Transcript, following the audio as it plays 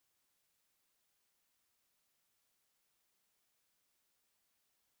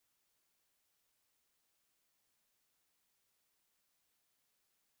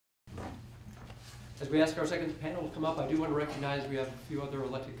As we ask our second panel to come up, I do want to recognize we have a few other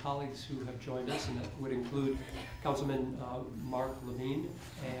elected colleagues who have joined us, and that would include Councilman Mark Levine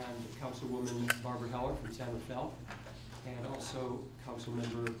and Councilwoman Barbara Heller from San Rafael, and also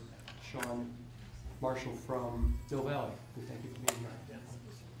Councilmember Sean Marshall from Mill Valley. We thank you for being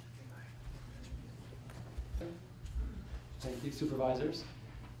here. Thank you, supervisors.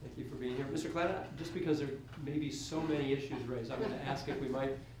 Thank you for being here. Mr. Cladden, just because there may be so many issues raised, I'm going to ask if we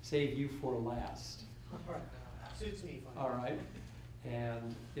might save you for last. All right. Suits me fine. All right.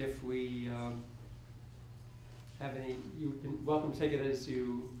 And if we have any, you're welcome to take it as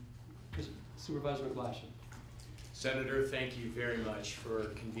you, Supervisor McGlashan. Senator, thank you very much for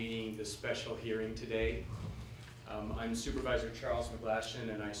convening this special hearing today. I'm Supervisor Charles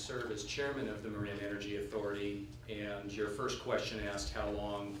McGlashan, and I serve as chairman of the Marin Energy Authority. And your first question asked how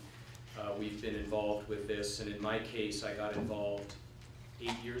long we've been involved with this. And in my case, I got involved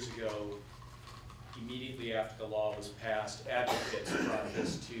 8 years ago. Immediately after the law was passed, advocates brought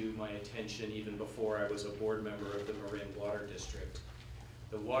this to my attention even before I was a board member of the Marin Water District.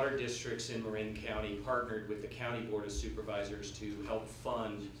 The water districts in Marin County partnered with the County Board of Supervisors to help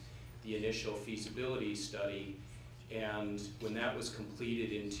fund the initial feasibility study. And when that was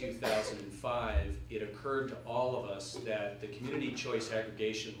completed in 2005, it occurred to all of us that the community choice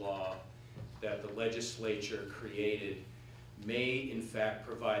aggregation law that the legislature created may in fact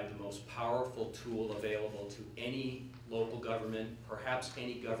provide the most powerful tool available to any local government, perhaps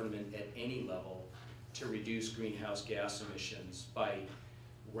any government at any level, to reduce greenhouse gas emissions by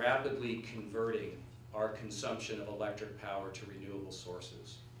rapidly converting our consumption of electric power to renewable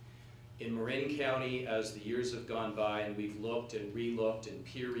sources. In Marin County, as the years have gone by and we've looked and re-looked and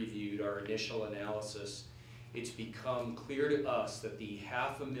peer-reviewed our initial analysis, it's become clear to us that the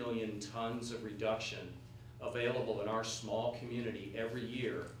 500,000 tons of reduction available in our small community every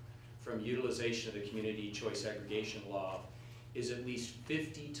year from utilization of the community choice aggregation law is at least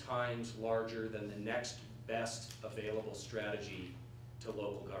 50 times larger than the next best available strategy to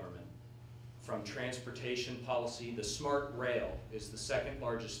local government. From transportation policy, the smart rail is the second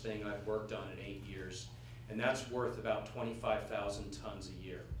largest thing I've worked on in 8 years, and that's worth about 25,000 tons a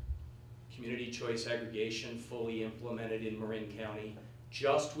year. Community choice aggregation fully implemented in Marin County,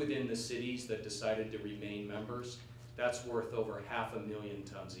 just within the cities that decided to remain members, that's worth over 500,000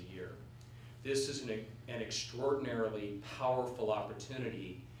 tons a year. This is an extraordinarily powerful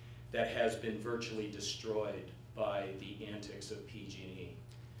opportunity that has been virtually destroyed by the antics of PG&E.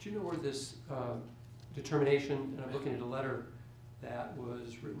 Do you know where this determination, and I'm looking at a letter that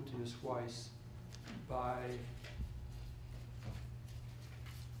was written to Ms. Weiss by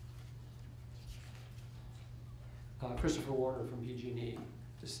Christopher Warner from PG&E,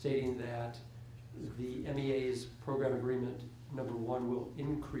 stating that the MEA's program agreement, number 1, will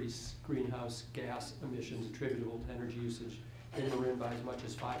increase greenhouse gas emissions attributable to energy usage in Marin by as much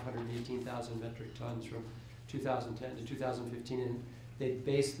as 518,000 metric tons from 2010 to 2015. And they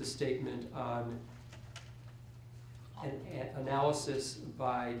based the statement on an analysis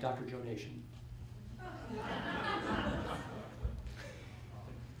by Dr. Joe Nation.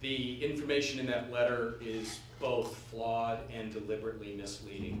 The information in that letter is both flawed and deliberately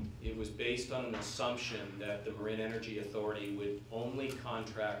misleading. It was based on an assumption that the Marin Energy Authority would only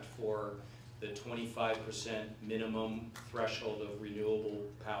contract for the 25% minimum threshold of renewable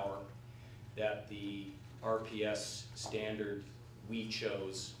power that the RPS standard we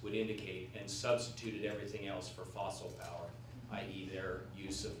chose would indicate, and substituted everything else for fossil power, i.e. their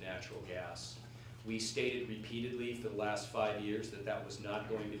use of natural gas. We stated repeatedly for the last 5 years that that was not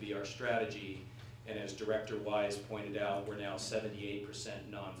going to be our strategy, and as Director Wise pointed out, we're now 78%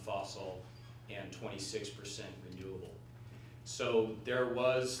 non-fossil and 26% renewable. So there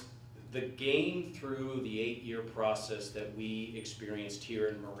was the gain through the 8-year process that we experienced here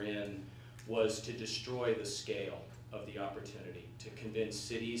in Marin was to destroy the scale of the opportunity, to convince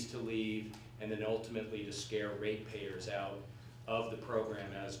cities to leave, and then ultimately to scare ratepayers out of the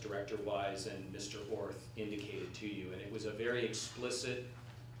program, as Director Wise and Mr. Orth indicated to you. And it was a very explicit,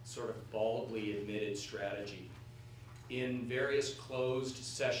 sort of baldly admitted strategy. In various closed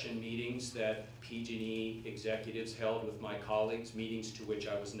session meetings that PG&E executives held with my colleagues, meetings to which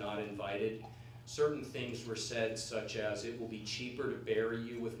I was not invited, certain things were said, such as it will be cheaper to bury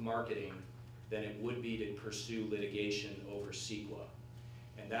you with marketing than it would be to pursue litigation over CEQA.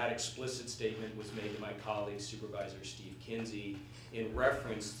 And that explicit statement was made to my colleague, Supervisor Steve Kinsey, in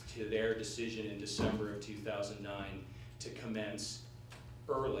reference to their decision in December of 2009 to commence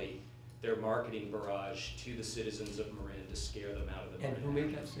early their marketing barrage to the citizens of Marin to scare them out of the Marin. And who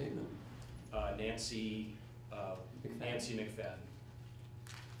made that statement? Nancy McFadden.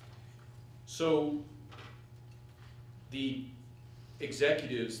 So the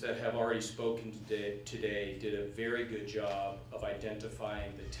executives that have already spoken today did a very good job of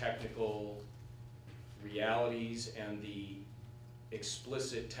identifying the technical realities and the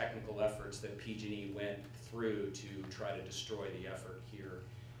explicit technical efforts that PG&E went through to try to destroy the effort here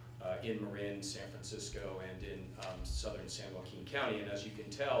in Marin, San Francisco, and in southern San Joaquin County. And as you can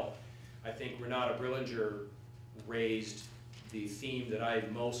tell, I think Renata Brillinger raised the theme that I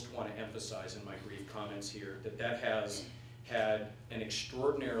most want to emphasize in my brief comments here, that has had an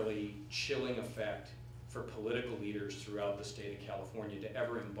extraordinarily chilling effect for political leaders throughout the state of California to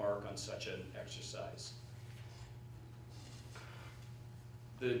ever embark on such an exercise.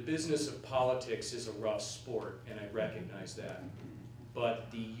 The business of politics is a rough sport, and I recognize that. But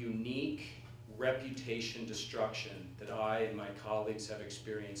the unique reputation destruction that I and my colleagues have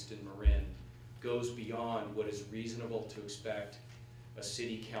experienced in Marin goes beyond what is reasonable to expect a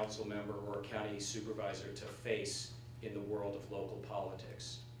city council member or a county supervisor to face in the world of local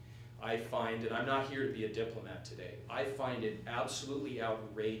politics. I find, and I'm not here to be a diplomat today, I find it absolutely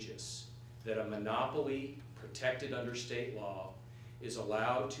outrageous that a monopoly protected under state law is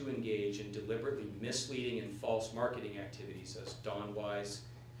allowed to engage in deliberately misleading and false marketing activities, as Don Wise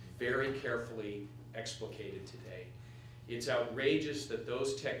very carefully explicated today. It's outrageous that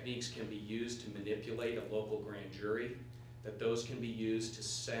those techniques can be used to manipulate a local grand jury, that those can be used to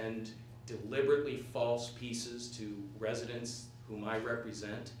send deliberately false pieces to residents whom I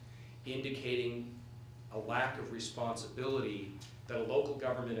represent, indicating a lack of responsibility that a local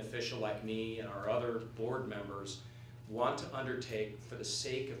government official like me and our other board members want to undertake for the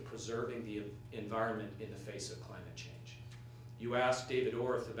sake of preserving the environment in the face of climate change. You asked David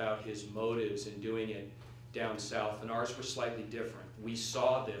Orth about his motives in doing it down south, and ours were slightly different. We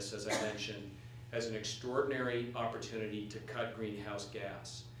saw this, as I mentioned, as an extraordinary opportunity to cut greenhouse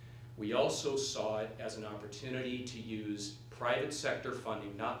gas. We also saw it as an opportunity to use private sector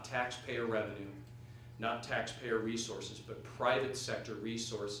funding, not taxpayer revenue, not taxpayer resources, but private sector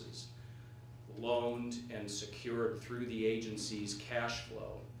resources, loaned and secured through the agency's cash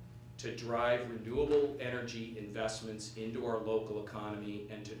flow, to drive renewable energy investments into our local economy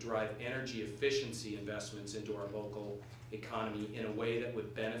and to drive energy efficiency investments into our local economy in a way that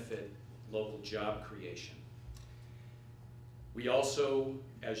would benefit local job creation. We also,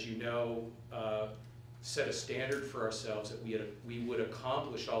 as you know, set a standard for ourselves that we would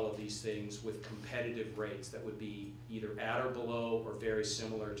accomplish all of these things with competitive rates that would be either at or below or very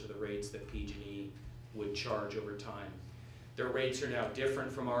similar to the rates that PG&E would charge over time. Their rates are now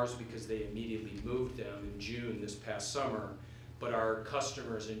different from ours because they immediately moved them in June this past summer, but our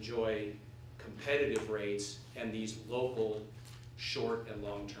customers enjoy competitive rates and these local short and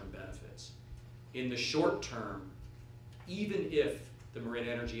long-term benefits. In the short term, even if the Marin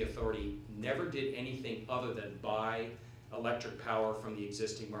Energy Authority never did anything other than buy electric power from the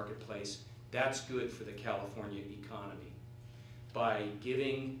existing marketplace, that's good for the California economy. By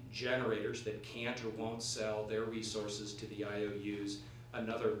giving generators that can't or won't sell their resources to the IOUs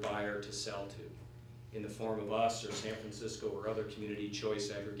another buyer to sell to, in the form of us or San Francisco or other community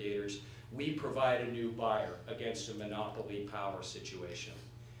choice aggregators, we provide a new buyer against a monopoly power situation.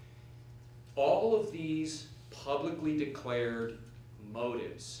 All of these publicly declared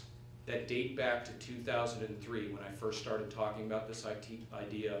motives that date back to 2003 when I first started talking about this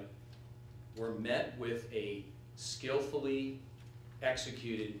idea were met with a skillfully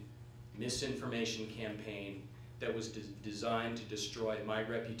executed misinformation campaign that was designed to destroy my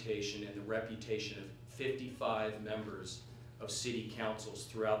reputation and the reputation of 55 members of city councils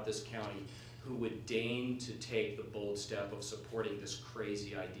throughout this county who would deign to take the bold step of supporting this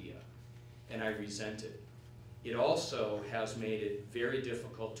crazy idea. And I resent it. It also has made it very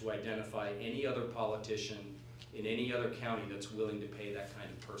difficult to identify any other politician in any other county that's willing to pay that kind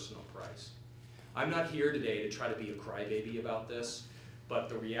of personal price. I'm not here today to try to be a crybaby about this, but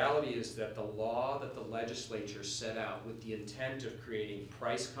the reality is that the law that the legislature set out with the intent of creating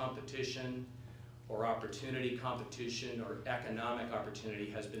price competition or opportunity competition or economic opportunity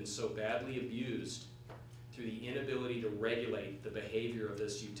has been so badly abused through the inability to regulate the behavior of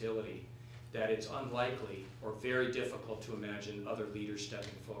this utility that it's unlikely or very difficult to imagine other leaders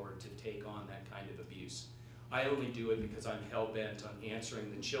stepping forward to take on that kind of abuse. I only do it because I'm hell-bent on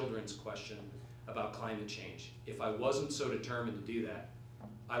answering the children's question about climate change. If I wasn't so determined to do that,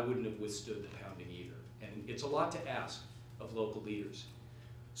 I wouldn't have withstood the pounding either. And it's a lot to ask of local leaders.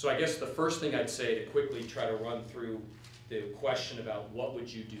 So I guess the first thing I'd say to quickly try to run through the question about what would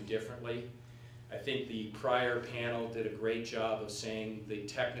you do differently. I think the prior panel did a great job of saying the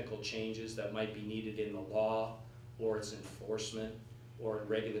technical changes that might be needed in the law or its enforcement or in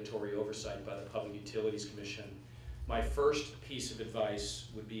regulatory oversight by the Public Utilities Commission. My first piece of advice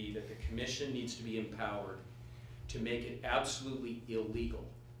would be that the commission needs to be empowered to make it absolutely illegal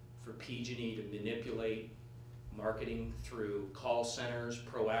for PG&E to manipulate marketing through call centers,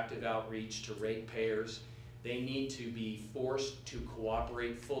 proactive outreach to ratepayers. They need to be forced to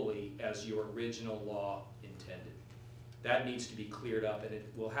cooperate fully as your original law intended. That needs to be cleared up, and it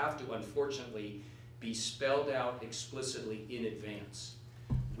will have to, unfortunately, be spelled out explicitly in advance.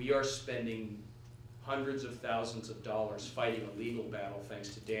 We are spending hundreds of thousands of dollars fighting a legal battle, thanks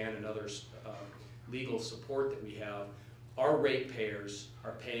to Dan and others' legal support that we have. Our ratepayers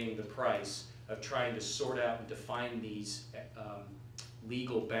are paying the price of trying to sort out and define these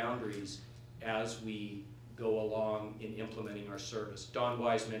legal boundaries as we go along in implementing our service. Don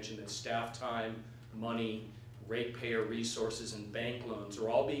Wise mentioned that staff time, money, ratepayer resources, and bank loans are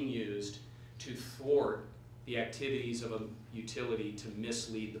all being used to thwart the activities of a utility to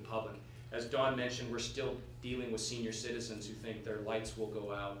mislead the public. As Don mentioned, we're still dealing with senior citizens who think their lights will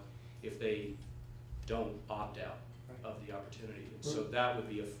go out if they don't opt out of the opportunity. And so that would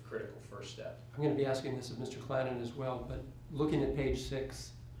be a critical first step. I'm going to be asking this of Mr. Clannon as well, but looking at page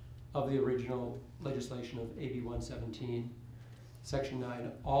 6 of the original legislation of AB 117, section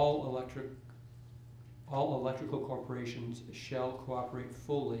 9, all electrical corporations shall cooperate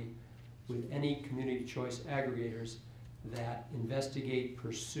fully with any community choice aggregators that investigate,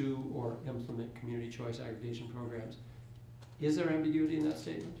 pursue, or implement community choice aggregation programs. Is there ambiguity in that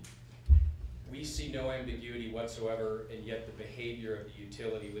statement? We see no ambiguity whatsoever, and yet the behavior of the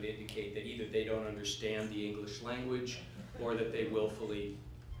utility would indicate that either they don't understand the English language or that they willfully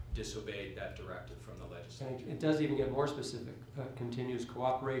disobeyed that directive from the legislature. It does even get more specific. Continues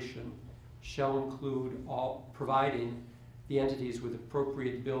cooperation shall include all providing the entities with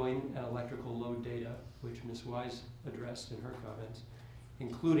appropriate billing and electrical load data, which Ms. Wise addressed in her comments,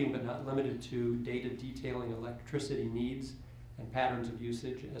 including but not limited to data detailing electricity needs and patterns of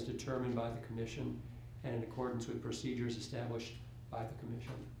usage as determined by the Commission and in accordance with procedures established by the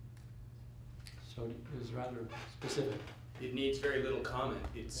Commission. So it is rather specific. It needs very little comment.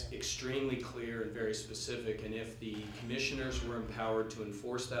 It's extremely clear and very specific, and if the commissioners were empowered to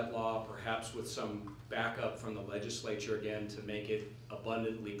enforce that law, perhaps with some backup from the legislature again to make it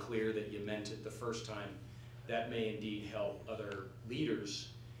abundantly clear that you meant it the first time, that may indeed help other leaders.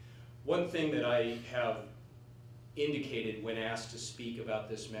 One thing that I have indicated when asked to speak about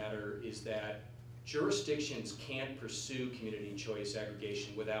this matter is that jurisdictions can't pursue community choice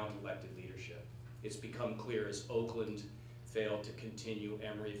aggregation without elected leadership. It's become clear as Oakland failed to continue,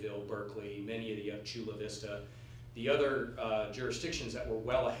 Emeryville, Berkeley, many of the Chula Vista. The other jurisdictions that were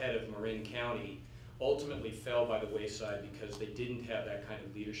well ahead of Marin County ultimately fell by the wayside because they didn't have that kind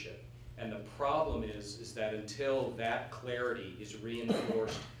of leadership. And the problem is that until that clarity is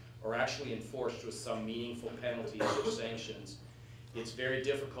reinforced or actually enforced with some meaningful penalties or sanctions, it's very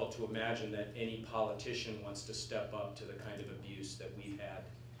difficult to imagine that any politician wants to step up to the kind of abuse that we've had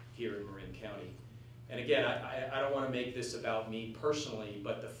here in Marin County. And again, I don't want to make this about me personally,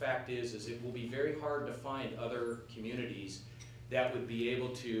 but the fact is it will be very hard to find other communities that would be able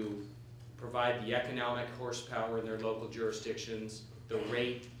to provide the economic horsepower in their local jurisdictions, the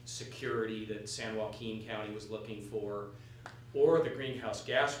rate security that San Joaquin County was looking for, or the greenhouse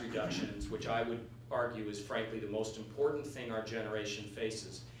gas reductions, which I would argue is frankly the most important thing our generation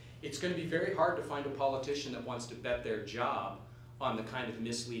faces. It's going to be very hard to find a politician that wants to bet their job on the kind of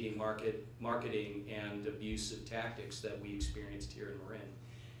misleading marketing and abusive tactics that we experienced here in Marin.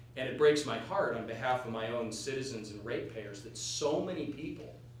 And it breaks my heart on behalf of my own citizens and ratepayers that so many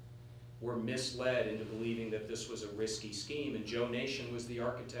people were misled into believing that this was a risky scheme, and Joe Nation was the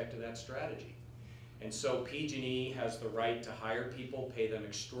architect of that strategy. And so PG&E has the right to hire people, pay them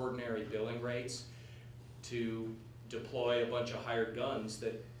extraordinary billing rates, to deploy a bunch of hired guns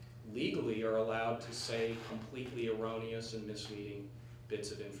that legally are allowed to say completely erroneous and misleading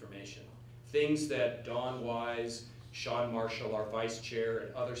bits of information. Things that Don Wise, Sean Marshall, our vice chair,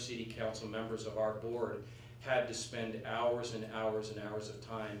 and other city council members of our board had to spend hours and hours and hours of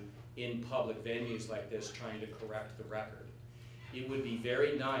time in public venues like this trying to correct the record. It would be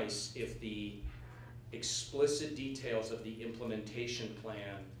very nice if the explicit details of the implementation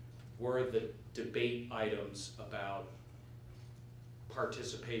plan were the debate items about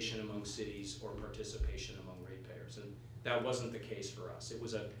participation among cities or participation among ratepayers. And that wasn't the case for us. It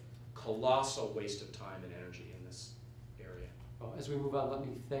was a colossal waste of time and energy in this area. Well, as we move on, let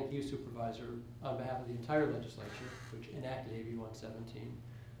me thank you, Supervisor, on behalf of the entire legislature, which enacted AB 117,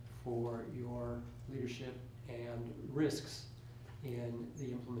 for your leadership and risks in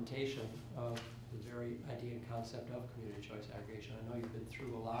the implementation of the very idea and concept of community choice aggregation. I know you've been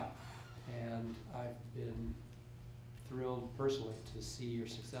through a lot, and I've been thrilled personally to see your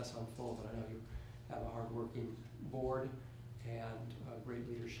success unfold, and I know you have a hardworking board and great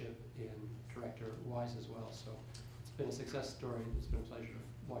leadership in Director Wise as well. So it's been a success story. It's been a pleasure to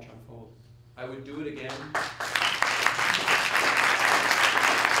watch unfold. I would do it again.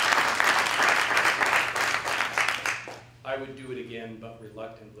 I would do it again, but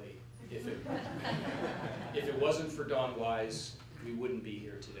reluctantly. If it wasn't for Don Wise, we wouldn't be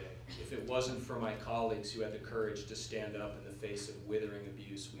here today. If it wasn't for my colleagues who had the courage to stand up in the face of withering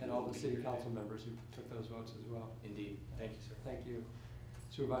abuse, we and all the city council members who took those votes as well. Indeed. Thank you, sir. Thank you.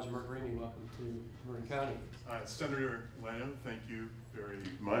 Supervisor Mercarini, welcome to Marin County. Senator Leno, thank you very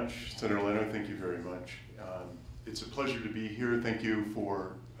much. Senator Leno, thank you very much. It's a pleasure to be here. Thank you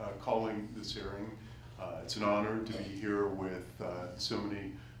for calling this hearing. It's an honor to be here with so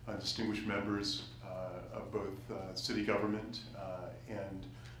many distinguished members of both city government and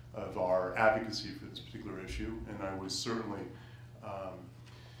of our advocacy for this particular issue. And I was certainly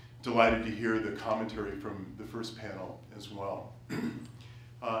delighted to hear the commentary from the first panel as well.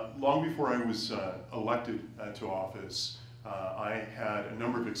 Long before I was elected to office, I had a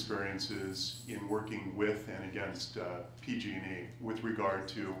number of experiences in working with and against PG&E with regard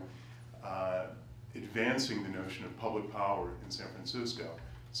to advancing the notion of public power in San Francisco.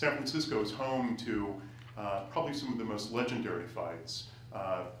 San Francisco is home to probably some of the most legendary fights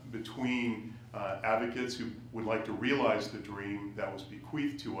between advocates who would like to realize the dream that was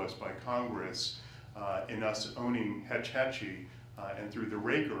bequeathed to us by Congress in us owning Hetch Hetchy, and through the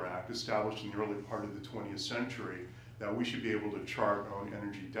Raker Act, established in the early part of the 20th century, that we should be able to chart our own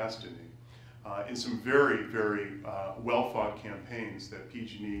energy destiny. In some very, very well-fought campaigns that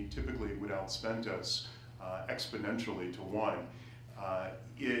PG&E typically would outspend us exponentially to one,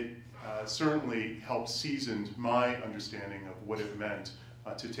 it certainly helped season my understanding of what it meant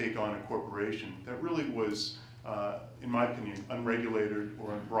to take on a corporation that really was, in my opinion, unregulated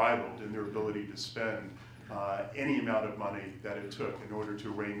or unbridled in their ability to spend any amount of money that it took in order to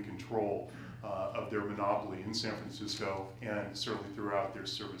rein control of their monopoly in San Francisco and certainly throughout their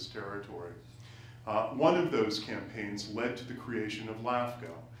service territory. One of those campaigns led to the creation of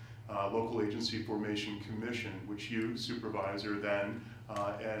LAFCO, Local Agency Formation Commission, which you, Supervisor, then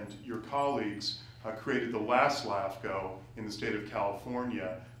and your colleagues created the last LAFCO in the state of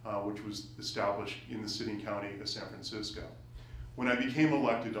California, which was established in the city and county of San Francisco. When I became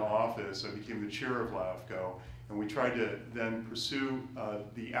elected to office, I became the chair of LAFCO, and we tried to then pursue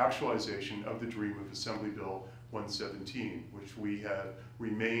the actualization of the dream of Assembly Bill 117, which we have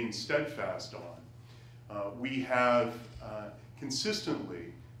remained steadfast on. We have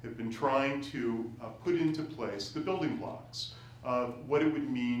consistently have been trying to put into place the building blocks of what it would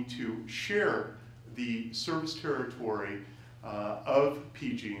mean to share the service territory of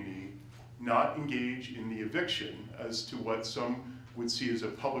PG&E, not engage in the eviction as to what some would see as a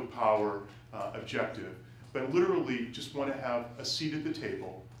public power objective, but literally just want to have a seat at the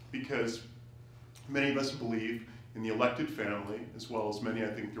table, because many of us believe in the elected family, as well as many, I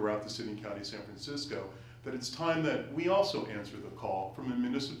think, throughout the city and county of San Francisco, that it's time that we also answer the call from a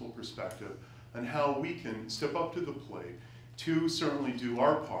municipal perspective on how we can step up to the plate to certainly do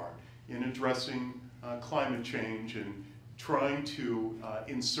our part in addressing climate change and trying to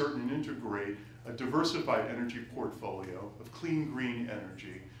insert and integrate a diversified energy portfolio of clean, green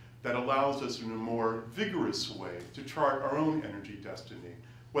energy that allows us in a more vigorous way to chart our own energy destiny,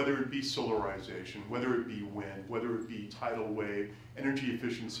 whether it be solarization, whether it be wind, whether it be tidal wave, energy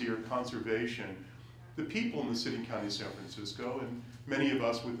efficiency, or conservation. The people in the city and county of San Francisco, and many of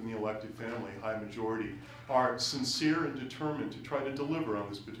us within the elected family, high majority, are sincere and determined to try to deliver on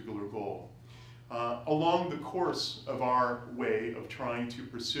this particular goal. Along the course of our way of trying to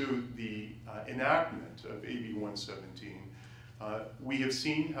pursue the enactment of AB 117, we have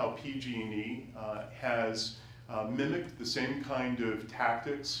seen how PG&E has mimicked the same kind of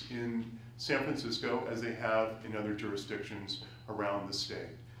tactics in San Francisco as they have in other jurisdictions around the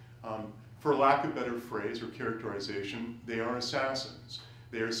state. For lack of a better phrase or characterization, they are assassins.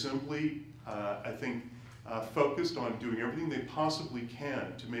 They are simply, I think, focused on doing everything they possibly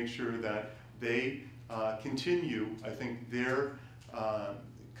can to make sure that they continue, I think, their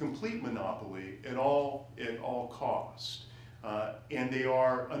complete monopoly at all cost. And they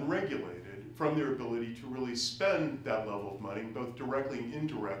are unregulated from their ability to really spend that level of money, both directly and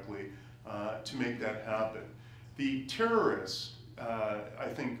indirectly, to make that happen. The terrorists, I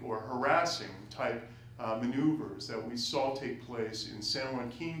think, or harassing type maneuvers that we saw take place in San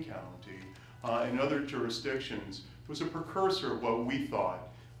Joaquin County and other jurisdictions was a precursor of what we thought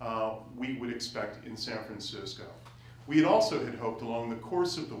we would expect in San Francisco. We had also hoped along the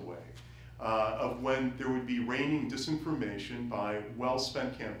course of the way of when there would be raining disinformation by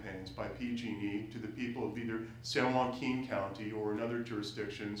well-spent campaigns by PG&E to the people of either San Joaquin County or in other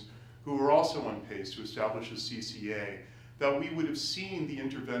jurisdictions who were also on pace to establish a CCA, that we would have seen the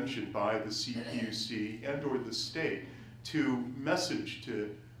intervention by the CPUC and or the state to message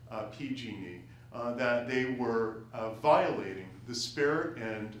to PG&E that they were violating the spirit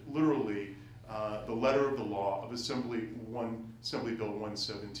and literally the letter of the law of Assembly Bill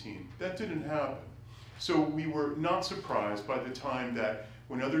 117. That didn't happen. So we were not surprised by the time that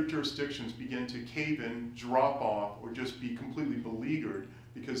when other jurisdictions began to cave in, drop off, or just be completely beleaguered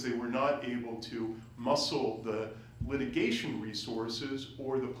because they were not able to muscle the litigation resources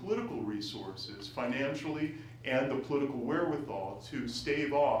or the political resources financially and the political wherewithal to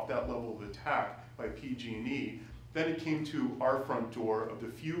stave off that level of attack by PG&E, then it came to our front door of the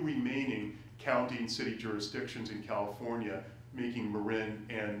few remaining county and city jurisdictions in California, making Marin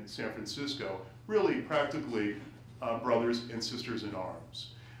and San Francisco really practically brothers and sisters in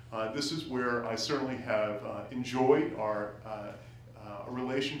arms. This is where I certainly have enjoyed our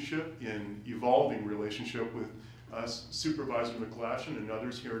relationship, in evolving relationship with Supervisor McGlashan and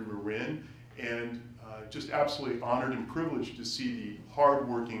others here in Marin, and just absolutely honored and privileged to see the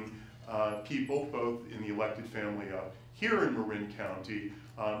hardworking people, both in the elected family here in Marin County,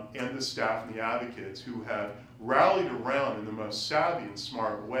 and the staff and the advocates who have rallied around in the most savvy and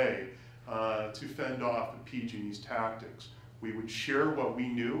smart way to fend off PG&E's tactics. We would share what we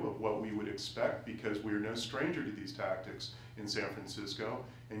knew of what we would expect because we are no stranger to these tactics in San Francisco,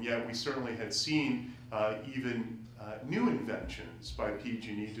 and yet we certainly had seen even new inventions by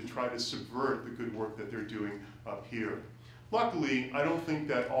PG&E to try to subvert the good work that they're doing up here. Luckily, I don't think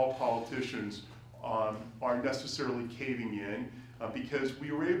that all politicians are necessarily caving in because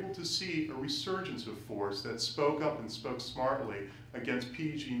we were able to see a resurgence of force that spoke up and spoke smartly against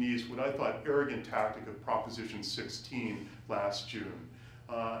PG&E's what I thought arrogant tactic of Proposition 16 last June.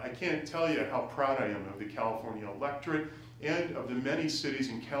 I can't tell you how proud I am of the California electorate and of the many cities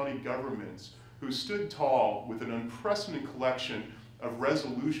and county governments who stood tall with an unprecedented collection of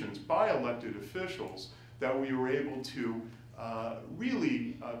resolutions by elected officials that we were able to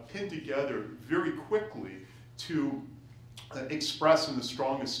really pin together very quickly to express in the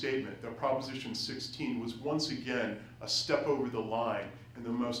strongest statement that Proposition 16 was once again a step over the line in the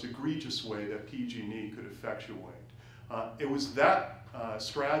most egregious way that PG&E could effectuate. It was that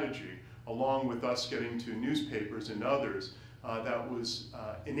strategy, along with us getting to newspapers and others, that was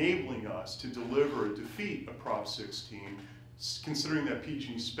enabling us to deliver a defeat of Prop 16, considering that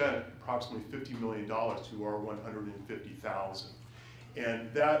PG&E spent approximately $50 million to our $150,000.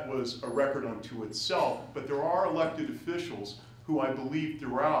 And that was a record unto itself, but there are elected officials who I believe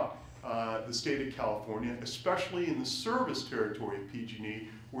throughout the state of California, especially in the service territory of PG&E,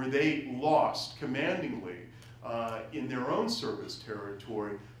 where they lost commandingly in their own service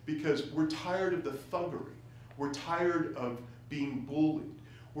territory because we're tired of the thuggery. We're tired of being bullied.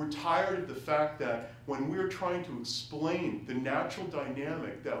 We're tired of the fact that when we're trying to explain the natural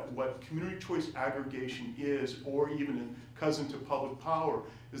dynamic that what community choice aggregation is, or even a cousin to public power,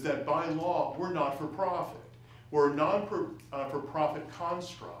 is that by law, we're not for profit. We're a non-for-profit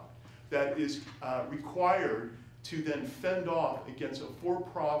construct that is required to then fend off against a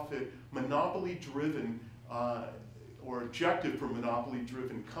for-profit, monopoly-driven, or objective for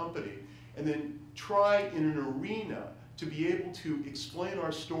monopoly-driven company, and then try in an arena to be able to explain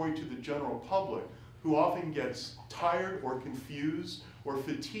our story to the general public, who often gets tired or confused or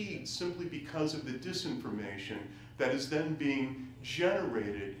fatigued simply because of the disinformation that is then being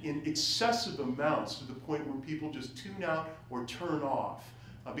generated in excessive amounts to the point where people just tune out or turn off,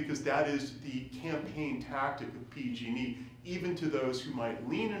 because that is the campaign tactic of PG&E, even to those who might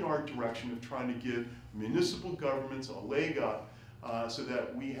lean in our direction of trying to give municipal governments a leg up so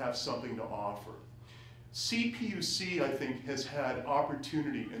that we have something to offer. CPUC, I think, has had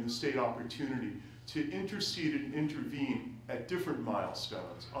opportunity, and the state opportunity, to intercede and intervene at different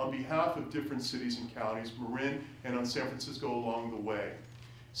milestones on behalf of different cities and counties, Marin and on San Francisco along the way.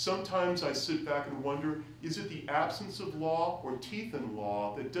 Sometimes I sit back and wonder, is it the absence of law or teeth in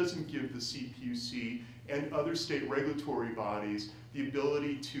law that doesn't give the CPUC and other state regulatory bodies the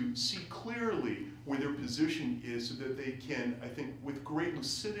ability to see clearly where their position is so that they can, I think, with great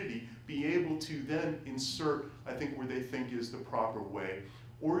lucidity, be able to then insert, I think, where they think is the proper way?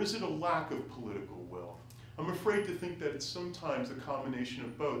 Or is it a lack of political will? I'm afraid to think that it's sometimes a combination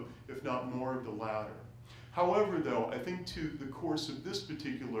of both, if not more of the latter. However, though, I think to the course of this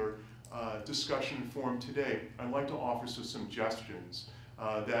particular discussion and forum today, I'd like to offer some suggestions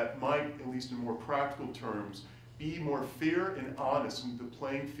that might, at least in more practical terms, be more fair and honest in the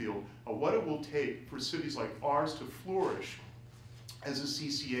playing field of what it will take for cities like ours to flourish as a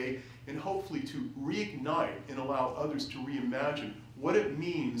CCA, and hopefully to reignite and allow others to reimagine what it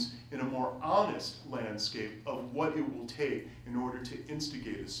means in a more honest landscape of what it will take in order to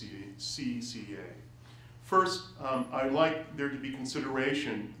instigate a CCA. First, I'd like there to be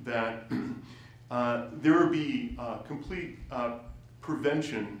consideration that there be complete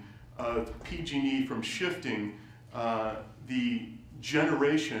prevention of PG&E from shifting the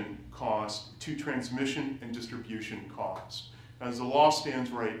generation cost to transmission and distribution costs. As the law stands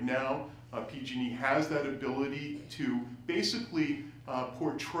right now, PG&E has that ability to basically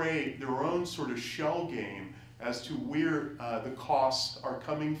portray their own sort of shell game as to where the costs are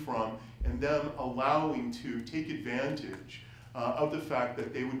coming from, and them allowing to take advantage of the fact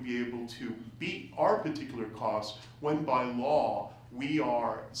that they would be able to beat our particular costs when by law we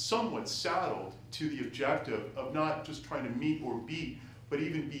are somewhat saddled to the objective of not just trying to meet or beat, but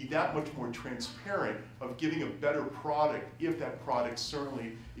even be that much more transparent of giving a better product if that product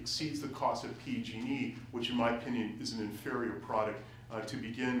certainly exceeds the cost of PG&E, which in my opinion is an inferior product to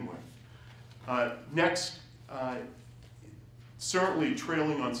begin with. Next, certainly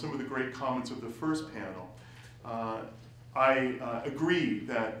trailing on some of the great comments of the first panel, I agree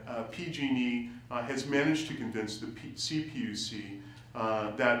that PG&E has managed to convince the CPUC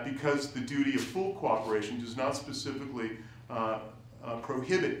that because the duty of full cooperation does not specifically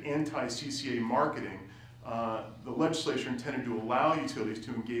prohibit anti-CCA marketing, the legislature intended to allow utilities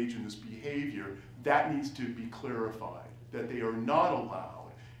to engage in this behavior. That needs to be clarified, that they are not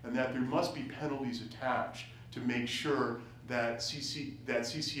allowed, and that there must be penalties attached to make sure that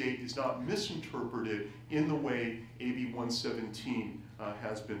CCA is not misinterpreted in the way AB 117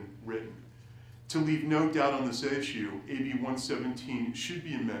 has been written. To leave no doubt on this issue, AB 117 should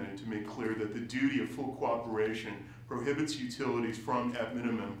be amended to make clear that the duty of full cooperation prohibits utilities from, at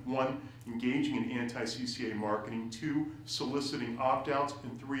minimum, 1, engaging in anti-CCA marketing, 2, soliciting opt-outs,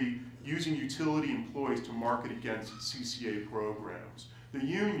 and 3, using utility employees to market against CCA programs. The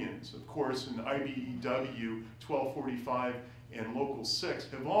unions, of course, in IBEW 1245 and Local 6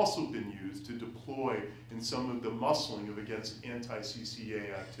 have also been used to deploy in some of the muscling of against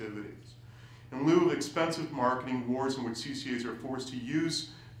anti-CCA activities. In lieu of expensive marketing wars in which CCAs are forced to use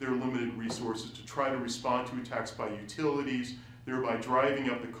their limited resources to try to respond to attacks by utilities, thereby driving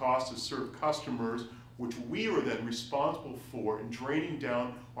up the cost to serve customers, which we are then responsible for, and draining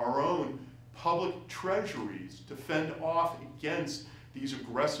down our own public treasuries to fend off against these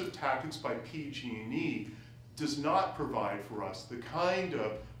aggressive tactics by PG&E, does not provide for us the kind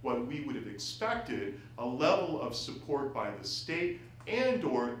of what we would have expected, a level of support by the state, and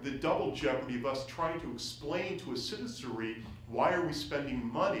or the double jeopardy of us trying to explain to a citizenry why are we spending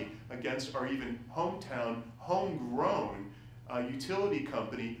money against our even hometown, homegrown utility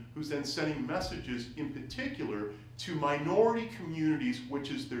company who's then sending messages in particular to minority communities,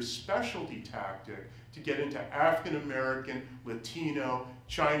 which is their specialty tactic to get into African American, Latino,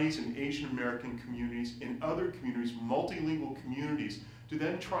 Chinese and Asian American communities and other communities, multilingual communities, to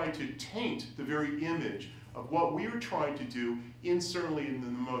then try to taint the very image of what we are trying to do certainly in the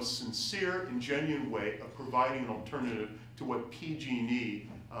most sincere and genuine way of providing an alternative to what PG&E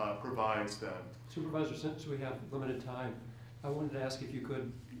provides them. Supervisor, since we have limited time, I wanted to ask if you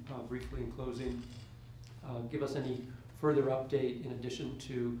could briefly in closing give us any further update in addition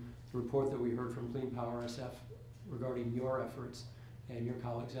to the report that we heard from Clean Power SF regarding your efforts and your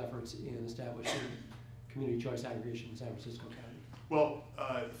colleagues' efforts in establishing community choice aggregation in San Francisco County. Well,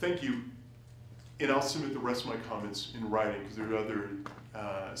 thank you. And I'll submit the rest of my comments in writing because there are other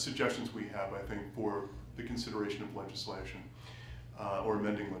suggestions we have, I think, for the consideration of legislation or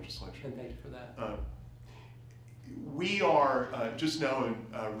amending legislation. And thank you for that. We are just now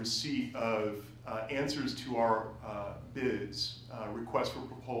in receipt of answers to our bids, requests for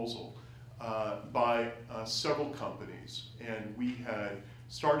proposal by several companies. And we had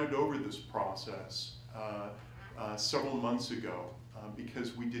started over this process several months ago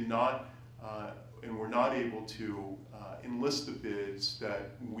because we did not and were not able to enlist the bids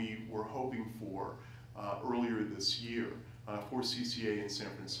that we were hoping for earlier this year for CCA in San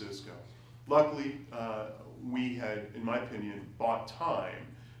Francisco. Luckily, we had, in my opinion, bought time,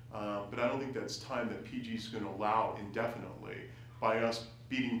 but I don't think that's time that PG is going to allow indefinitely by us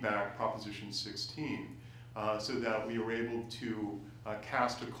beating back Proposition 16 so that we were able to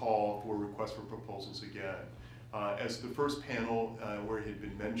cast a call for requests for proposals again. As the first panel where it had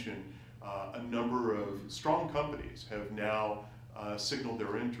been mentioned, a number of strong companies have now signaled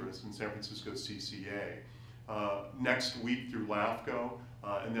their interest in San Francisco CCA. Next week through LAFCO,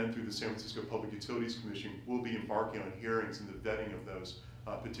 and then through the San Francisco Public Utilities Commission, we'll be embarking on hearings and the vetting of those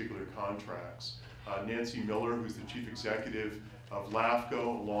particular contracts. Nancy Miller, who's the chief executive of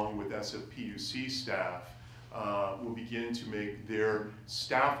LAFCO, along with SFPUC staff, will begin to make their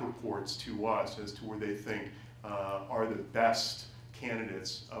staff reports to us as to where they think are the best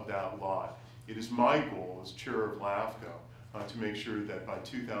candidates of that lot. It is my goal as chair of LAFCO to make sure that by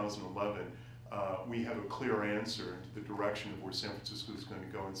 2011 we have a clear answer into the direction of where San Francisco is going to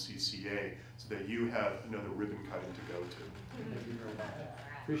go in CCA, so that you have another ribbon cutting to go to. Thank you very much.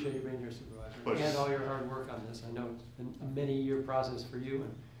 Appreciate you being here, Supervisor, Pleasure. and all your hard work on this. I know it's been a many-year process for you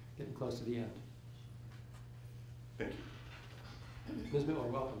and getting close to the end. Thank you. Ms. Miller,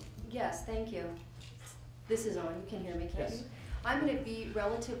 welcome. Yes, thank you. This is on, you can hear me, can't Yes. you? I'm going to be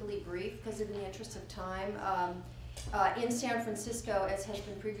relatively brief because in the interest of time. In San Francisco, as has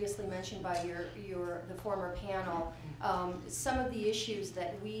been previously mentioned by the former panel, some of the issues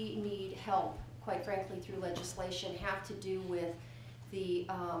that we need help, quite frankly, through legislation have to do with the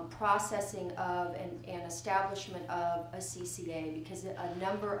processing of and establishment of a CCA, because a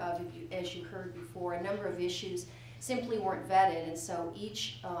number of, as you heard before, a number of issues simply weren't vetted, and so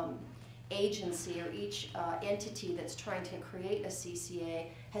each agency or each entity that's trying to create a CCA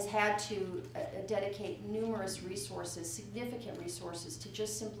has had to dedicate numerous resources, significant resources, to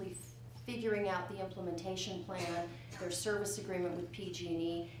just simply figuring out the implementation plan, their service agreement with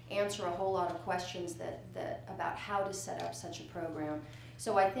PG&E, answer a whole lot of questions about how to set up such a program.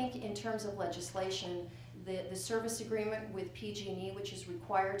 So I think in terms of legislation, the service agreement with PG&E, which is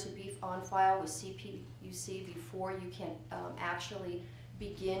required to be on file with CPUC before you can actually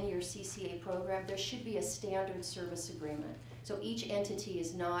begin your CCA program, there should be a standard service agreement. So each entity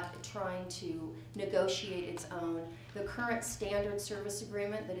is not trying to negotiate its own. The current standard service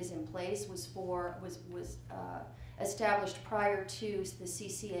agreement that is in place was established prior to the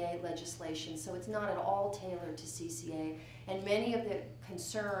CCA legislation, so it's not at all tailored to CCA. And many of the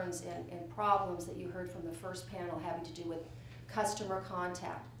concerns and problems that you heard from the first panel having to do with customer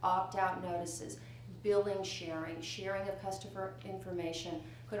contact, opt-out notices, billing sharing of customer information,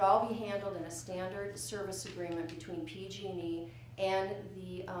 could all be handled in a standard service agreement between PG&E and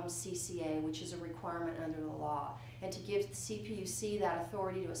the CCA, which is a requirement under the law. And to give the CPUC that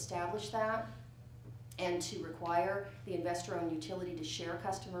authority to establish that and to require the investor-owned utility to share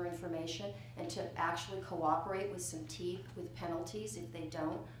customer information and to actually cooperate with some teeth with penalties if they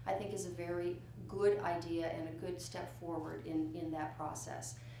don't, I think is a very good idea and a good step forward in that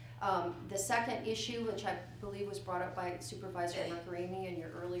process. The second issue, which I believe was brought up by Supervisor Mercarimi in your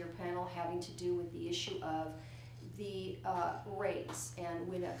earlier panel, having to do with the issue of the rates. And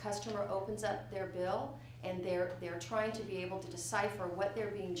when a customer opens up their bill and they're trying to be able to decipher what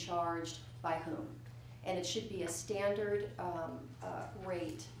they're being charged by whom. And it should be a standard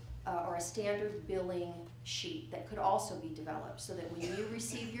rate or a standard billing sheet that could also be developed, so that when you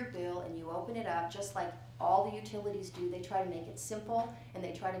receive your bill and you open it up, just like all the utilities do, they try to make it simple and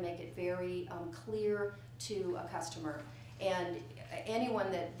they try to make it very clear to a customer. And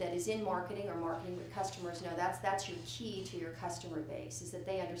anyone that is in marketing or marketing with customers know that's your key to your customer base, is that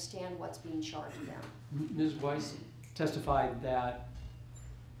they understand what's being charged them. Ms. Weiss testified that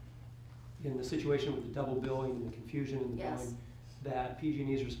in the situation with the double billing and the confusion in the billing, that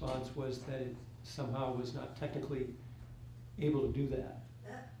PG&E's response was that it somehow was not technically able to do that.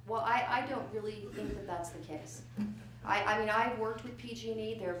 Well, I don't really think that that's the case. I mean, I've worked with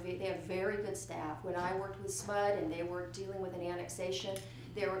PG&E. They have very good staff. When I worked with SMUD and they were dealing with an annexation,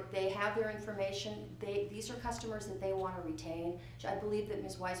 they have their information. These are customers that they want to retain. I believe that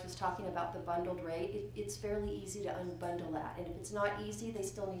Ms. Weiss was talking about the bundled rate. It's fairly easy to unbundle that. And if it's not easy, they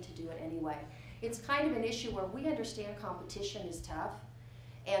still need to do it anyway. It's kind of an issue where we understand competition is tough,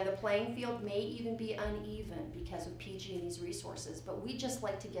 and the playing field may even be uneven because of PG&E's resources, but we just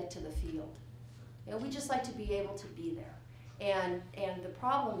like to get to the field. You know, we just like to be able to be there. And the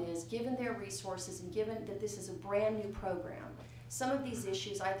problem is, given their resources and given that this is a brand new program, some of these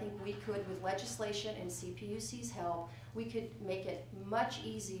issues I think we could, with legislation and CPUC's help, we could make it much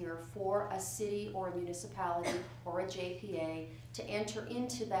easier for a city or a municipality or a JPA to enter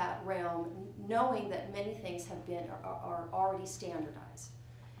into that realm, knowing that many things are already standardized.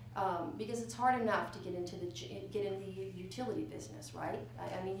 Because it's hard enough to get into the utility business, right?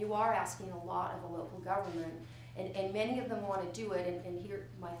 I mean, you are asking a lot of a local government, and many of them want to do it. And here,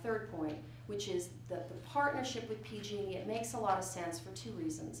 my third point, which is the partnership with PG&E. It makes a lot of sense for two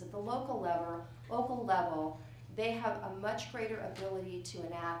reasons. At the local level, they have a much greater ability to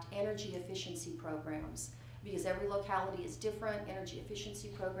enact energy efficiency programs because every locality is different, energy efficiency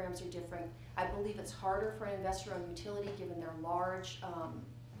programs are different. I believe it's harder for an investor-owned utility, given their large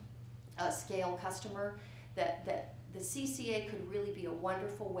scale customer, that the CCA could really be a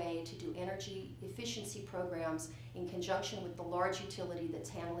wonderful way to do energy efficiency programs in conjunction with the large utility that's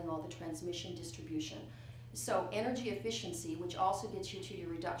handling all the transmission distribution. So energy efficiency, which also gets you to your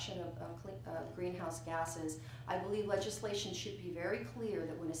reduction of greenhouse gases, I believe legislation should be very clear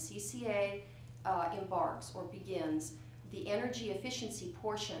that when a CCA embarks or begins, the energy efficiency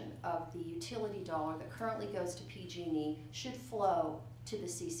portion of the utility dollar that currently goes to PG&E should flow to the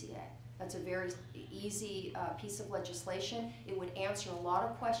CCA. That's a very easy piece of legislation. It would answer a lot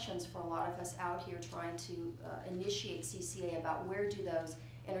of questions for a lot of us out here trying to initiate CCA about where do those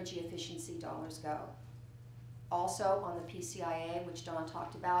energy efficiency dollars go. Also, on the PCIA, which Don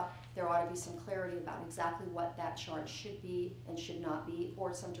talked about, there ought to be some clarity about exactly what that charge should be and should not be,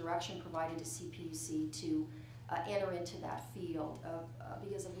 or some direction provided to CPUC to enter into that field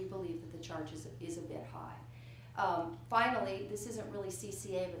because we believe that the charge is a bit high. Finally, this isn't really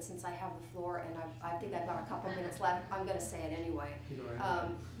CCA, but since I have the floor and I think I've got a couple minutes left, I'm going to say it anyway.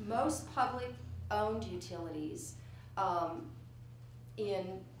 Most public-owned utilities,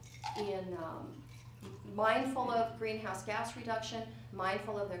 mindful of greenhouse gas reduction,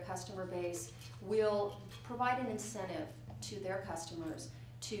 mindful of their customer base, will provide an incentive to their customers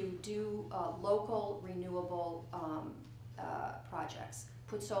to do local renewable projects.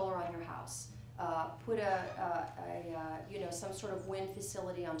 Put solar on your house. Put some sort of wind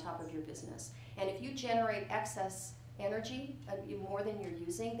facility on top of your business. And if you generate excess energy, more than you're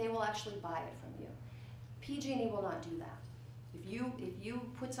using, they will actually buy it from you. PG&E will not do that. If you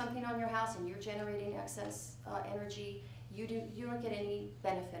put something on your house and you're generating excess energy, you don't get any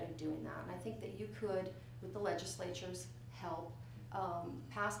benefit of doing that. And I think that you could, with the legislature's help,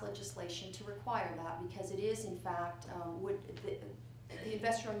 pass legislation to require that, because it is, in fact, the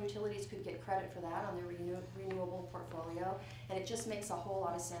investor-owned utilities could get credit for that on their renewable portfolio, and it just makes a whole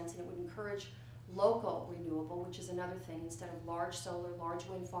lot of sense, and it would encourage local renewable, which is another thing. Instead of large solar, large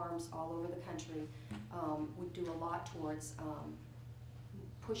wind farms all over the country, would do a lot towards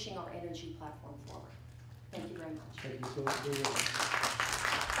pushing our energy platform forward. Thank you very much. Thank you so much.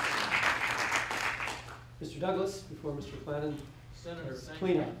 Mr. Douglas, before Mr. Flannan. Senator,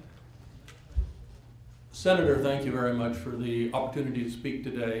 clean up. Senator, thank you very much for the opportunity to speak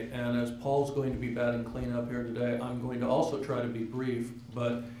today. And as Paul's going to be batting cleanup here today, I'm going to also try to be brief.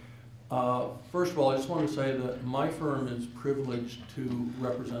 But first of all, I just want to say that my firm is privileged to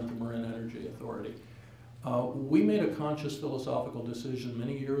represent the Marin Energy Authority. We made a conscious philosophical decision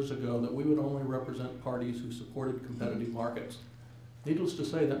many years ago that we would only represent parties who supported competitive markets. Needless to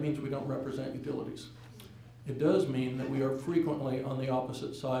say, that means we don't represent utilities. It does mean that we are frequently on the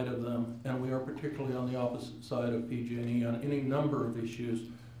opposite side of them, and we are particularly on the opposite side of PG&E on any number of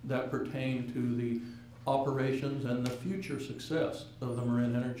issues that pertain to the operations and the future success of the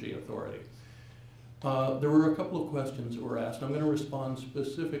Marin Energy Authority. There were a couple of questions that were asked. I'm going to respond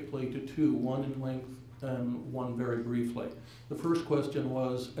specifically to two, one in length and one very briefly. The first question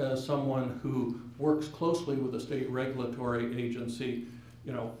was, as someone who works closely with a state regulatory agency,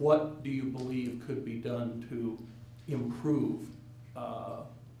 what do you believe could be done to improve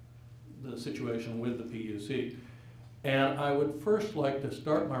the situation with the PUC? And I would first like to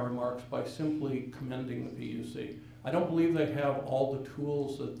start my remarks by simply commending the PUC. I don't believe they have all the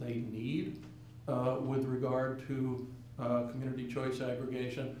tools that they need with regard to community choice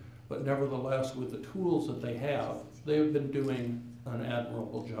aggregation, but nevertheless, with the tools that they have been doing an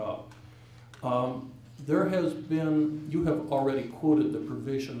admirable job. There has been, you have already quoted the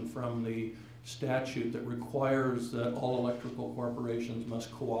provision from the statute that requires that all electrical corporations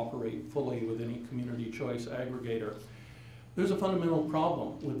must cooperate fully with any community choice aggregator. There's a fundamental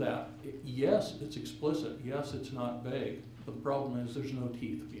problem with that. Yes, it's explicit. Yes, it's not vague. But the problem is there's no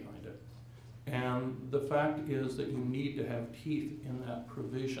teeth behind it. And the fact is that you need to have teeth in that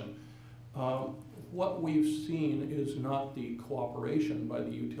provision. What we've seen is not the cooperation by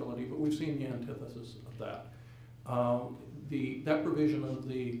the utility, but we've seen the antithesis of that. That provision of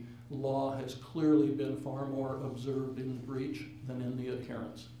the law has clearly been far more observed in the breach than in the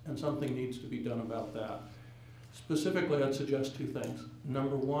adherence, and something needs to be done about that. Specifically, I'd suggest two things.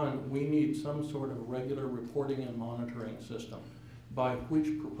 Number one, we need some sort of regular reporting and monitoring system by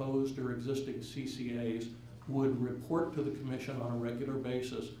which proposed or existing CCAs would report to the Commission on a regular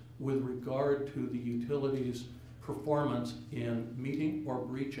basis with regard to the utility's performance in meeting or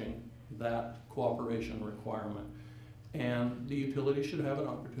breaching that cooperation requirement. And the utility should have an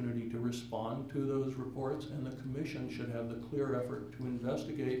opportunity to respond to those reports, and the Commission should have the clear effort to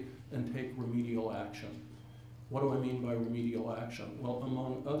investigate and take remedial action. What do I mean by remedial action? Well,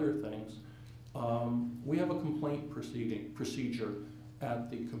 among other things, we have a complaint procedure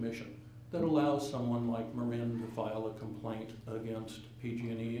at the commission that allows someone like Marin to file a complaint against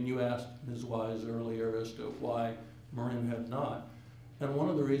PG&E. And you asked Ms. Wise earlier as to why Marin had not. And one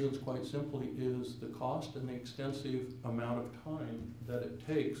of the reasons, quite simply, is the cost and the extensive amount of time that it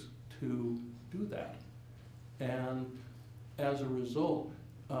takes to do that. And as a result,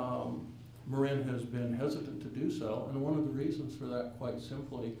 Marin has been hesitant to do so, and one of the reasons for that, quite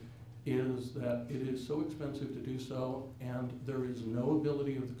simply, is that it is so expensive to do so, and there is no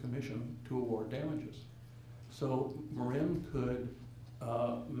ability of the commission to award damages. So Marin could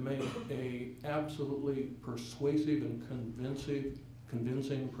make a absolutely persuasive and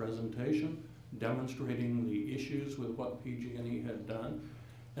convincing presentation demonstrating the issues with what PG&E had done,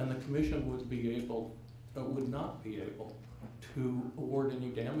 and the commission would not be able to award any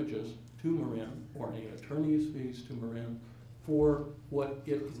damages to Marin or any attorney's fees to Marin for what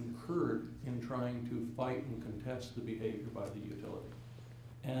it incurred in trying to fight and contest the behavior by the utility.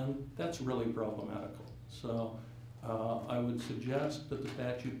 And that's really problematical. So I would suggest that the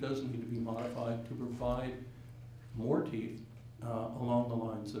statute does need to be modified to provide more teeth along the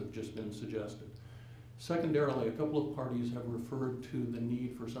lines that have just been suggested. Secondarily, a couple of parties have referred to the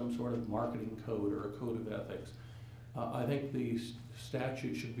need for some sort of marketing code or a code of ethics. I think the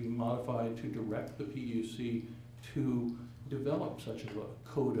statute should be modified to direct the PUC to develop such a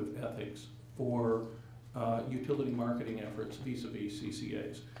code of ethics for utility marketing efforts vis-a-vis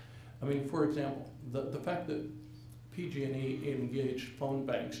CCAs. I mean, for example, the fact that PG&E engaged phone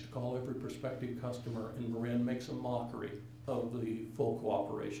banks to call every prospective customer in Marin makes a mockery of the full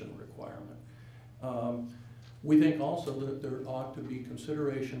cooperation requirement. We think also that there ought to be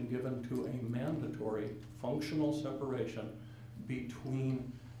consideration given to a mandatory functional separation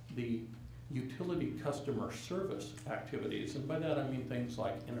between the utility customer service activities, and by that I mean things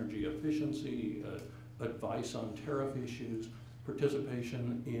like energy efficiency, advice on tariff issues,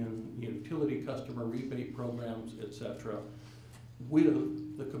 participation in utility customer rebate programs, etc.,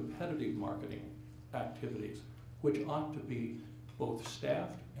 with the competitive marketing activities, which ought to be both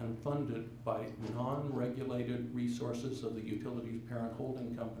staffed and funded by non-regulated resources of the utility's parent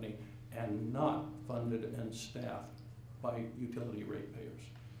holding company and not funded and staffed by utility ratepayers.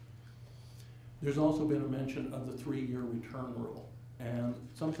 There's also been a mention of the 3-year return rule, and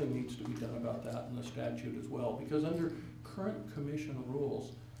something needs to be done about that in the statute as well, because under current commission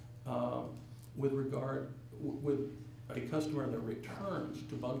rules, with a customer that returns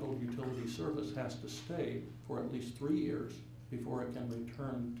to bundled utility service has to stay for at least 3 years before it can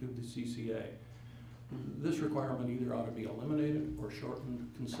return to the CCA. This requirement either ought to be eliminated or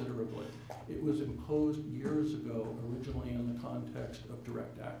shortened considerably. It was imposed years ago, originally in the context of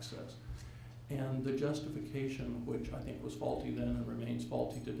direct access. And the justification, which I think was faulty then and remains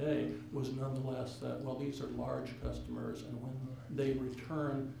faulty today, was nonetheless that, well, these are large customers, and when they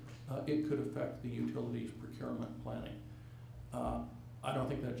return, it could affect the utility's procurement planning. I don't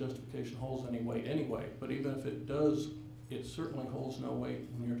think that justification holds any weight anyway, but even if it does, it certainly holds no weight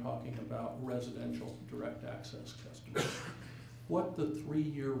when you're talking about residential direct access customers. What the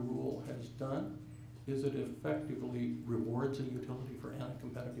 3-year rule has done is it effectively rewards a utility for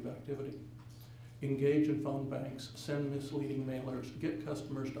anti-competitive activity. Engage in phone banks, send misleading mailers, get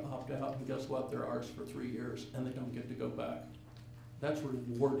customers to opt out, and guess what? They're ours for 3 years, and they don't get to go back. That's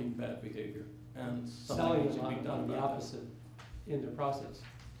rewarding bad behavior, and something Selling needs them to be done on the about opposite in the process.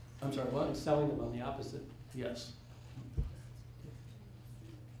 that. I'm sorry, what? And selling them on the opposite. Yes. Okay.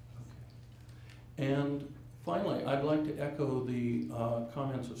 And finally, I'd like to echo the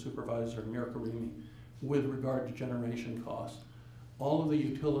comments of Supervisor Mirkarimi with regard to generation costs. All of the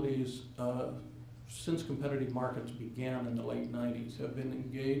utilities, since competitive markets began in the late 90s, have been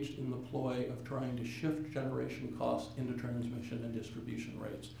engaged in the ploy of trying to shift generation costs into transmission and distribution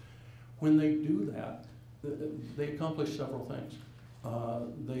rates. When they do that, they accomplish several things.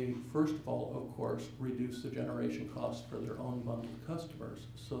 They, first of all, of course, reduce the generation costs for their own bundled customers,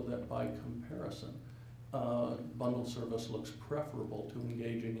 so that by comparison, bundled service looks preferable to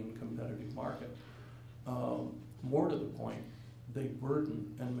engaging in competitive market. More to the point, they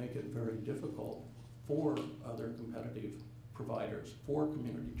burden and make it very difficult for other competitive providers, for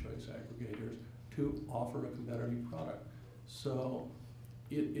community choice aggregators, to offer a competitive product. So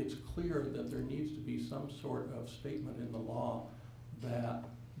it's clear that there needs to be some sort of statement in the law that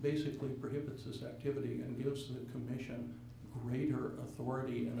basically prohibits this activity and gives the commission greater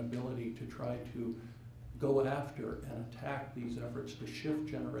authority and ability to try to go after and attack these efforts to shift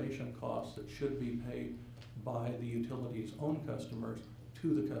generation costs that should be paid by the utility's own customers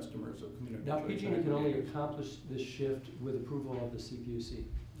to the customers of community. Now, choice PG&E can only aggregators. accomplish this shift with approval of the CPUC,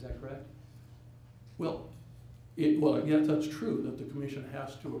 is that correct? Well, yes, that's true, that the commission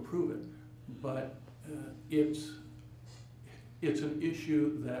has to approve it, but it's an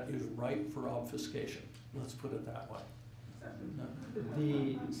issue that is ripe for obfuscation, let's put it that way.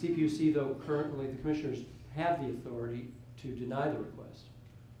 The CPUC, though, currently, the commissioners have the authority to deny the request.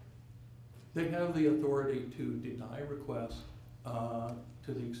 They have the authority to deny requests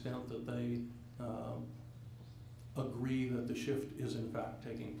to the extent that they agree that the shift is in fact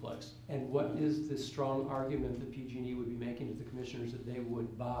taking place. And what is the strong argument that PG&E would be making to the commissioners that they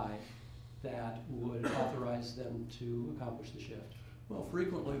would buy that would authorize them to accomplish the shift? Well,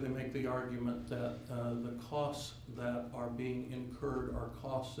 frequently they make the argument that the costs that are being incurred are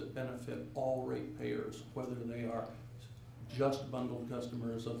costs that benefit all ratepayers, whether they are just bundled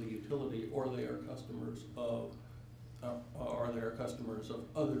customers of the utility or they are customers of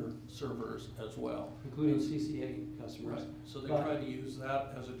other servers as well. Including CCA customers. Right. So they try to use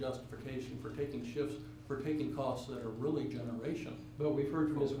that as a justification for taking shifts, for taking costs that are really generation. But we've heard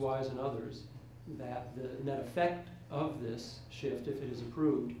from Ms. Wise and others that the net effect of this shift, if it is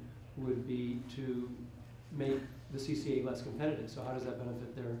approved, would be to make the CCA less competitive. So how does that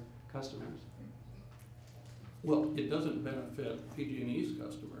benefit their customers? Well, it doesn't benefit PG&E's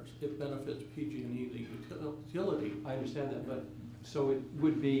customers. It benefits PG&E, the utility. I understand that, but so it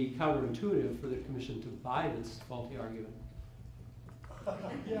would be counterintuitive for the commission to buy this faulty argument.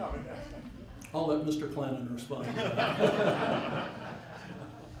 Yeah. I'll let Mr. Clannon respond to that.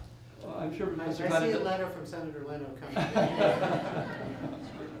 Well, I'm sure I Mr. see Clannon. a letter from Senator Leno coming.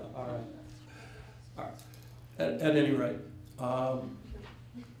 All right. All right. At any rate,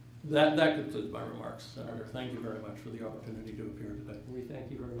 that concludes my remarks, Senator. Thank you very much for the opportunity to appear today. We thank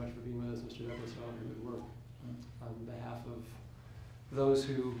you very much for being with us, Mr. Douglas, and all your good work on behalf of those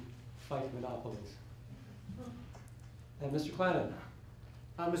who fight monopolies. And Mr. Clannon.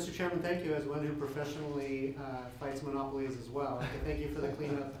 Mr. Chairman, thank you as one who professionally fights monopolies as well. Thank you for the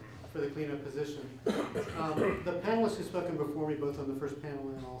cleanup position. The panelists who've spoken before me, both on the first panel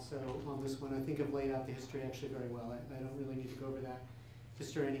and also on this one, I think have laid out the history actually very well. I don't really need to go over that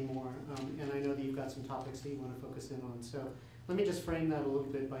history anymore. And I know that you've got some topics that you want to focus in on. So let me just frame that a little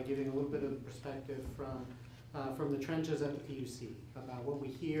bit by giving a little bit of perspective from the trenches at the PUC about what we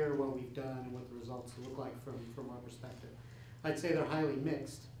hear, what we've done, and what the results look like from our perspective. I'd say they're highly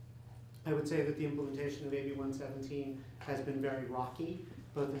mixed. I would say that the implementation of AB 117 has been very rocky,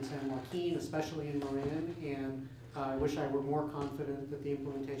 both in San Joaquin, especially in Marin, and I wish I were more confident that the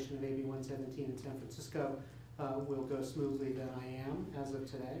implementation of AB 117 in San Francisco will go smoothly than I am as of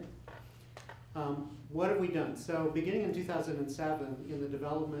today. What have we done? So beginning in 2007, in the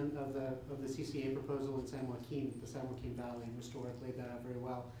development of the CCA proposal in San Joaquin, the San Joaquin Valley, and Mr. Orrick laid that out very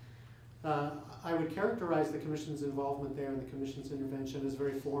well. I would characterize the Commission's involvement there and the Commission's intervention as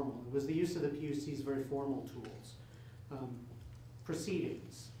very formal. It was the use of the PUC's very formal tools,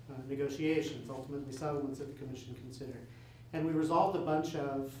 proceedings, negotiations, ultimately settlements that the Commission considered. And we resolved a bunch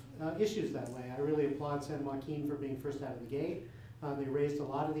of issues that way. I really applaud San Joaquin for being first out of the gate. They raised a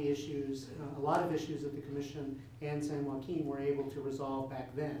lot of the issues, that the Commission and San Joaquin were able to resolve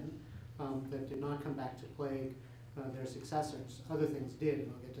back then that did not come back to plague their successors. Other things did,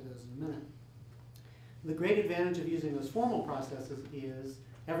 and I'll get to those in a minute. The great advantage of using those formal processes is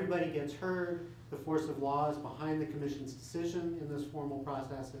everybody gets heard, the force of law is behind the Commission's decision in those formal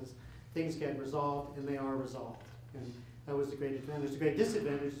processes, things get resolved, and they are resolved. And that was the great advantage. The great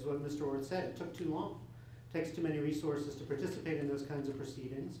disadvantage is what Mr. Ord said, it took too long. It takes too many resources to participate in those kinds of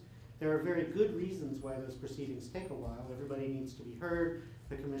proceedings. There are very good reasons why those proceedings take a while. Everybody needs to be heard.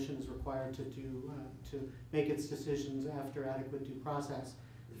 The Commission is required to make its decisions after adequate due process.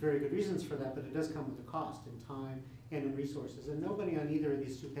 There's very good reasons for that, but it does come with a cost in time and in resources. And nobody on either of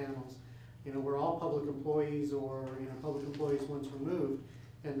these two panels, we're all public employees or public employees once removed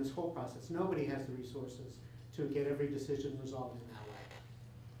in this whole process. Nobody has the resources to get every decision resolved in that way.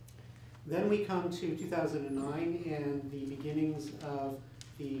 Then we come to 2009 and the beginnings of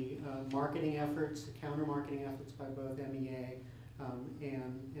the marketing efforts, the counter-marketing efforts by both MEA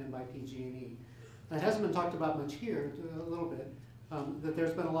and by PG&E. It hasn't been talked about much here, a little bit, that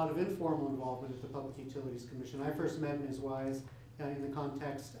there's been a lot of informal involvement at the Public Utilities Commission. I first met Ms. Wise in the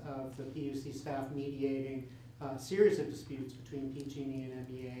context of the PUC staff mediating a series of disputes between PG&E and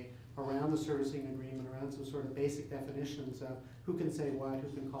MEA around the servicing agreement, around some sort of basic definitions of who can say what, who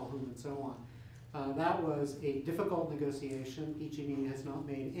can call whom, and so on. That was a difficult negotiation. PG&E has not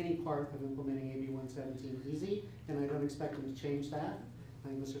made any part of implementing AB 117 easy, and I don't expect them to change that. I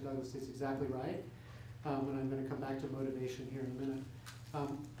think Mr. Douglas is exactly right, and I'm going to come back to motivation here in a minute.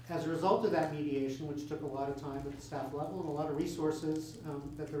 As a result of that mediation, which took a lot of time at the staff level and a lot of resources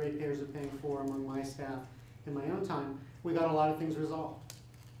that the ratepayers are paying for among my staff and my own time, we got a lot of things resolved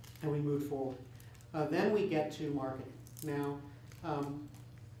and we moved forward. Then we get to marketing. Now,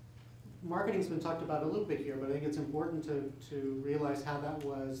 marketing's been talked about a little bit here, but I think it's important to realize how that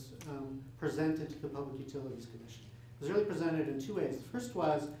was presented to the Public Utilities Commission. It was really presented in two ways. The first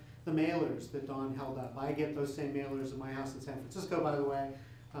was the mailers that Don held up. I get those same mailers at my house in San Francisco, by the way.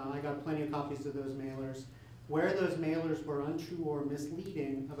 I got plenty of copies of those mailers. Where those mailers were untrue or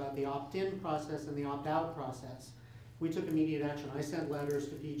misleading about the opt-in process and the opt-out process, we took immediate action. I sent letters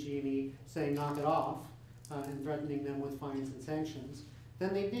to PG&E saying knock it off and threatening them with fines and sanctions.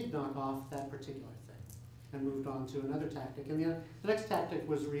 Then they did knock off that particular thing and moved on to another tactic. And the next tactic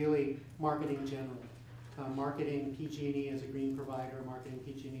was really marketing generally. Marketing PG&E as a green provider, marketing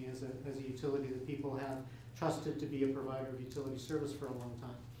PG&E as a utility that people have trusted to be a provider of utility service for a long time.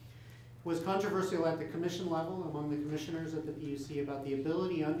 It was controversial at the commission level among the commissioners at the PUC about the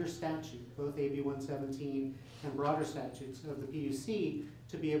ability under statute, both AB 117 and broader statutes of the PUC,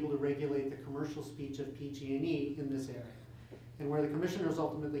 to be able to regulate the commercial speech of PG&E in this area. And where the commissioners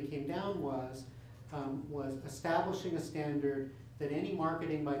ultimately came down was establishing a standard that any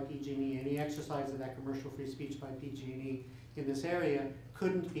marketing by PG&E, any exercise of that commercial free speech by PG&E in this area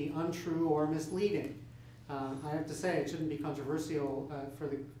couldn't be untrue or misleading. I have to say, it shouldn't be controversial for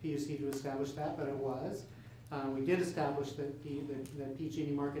the PUC to establish that, but it was. We did establish that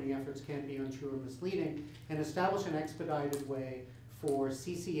PG&E marketing efforts can't be untrue or misleading, and establish an expedited way for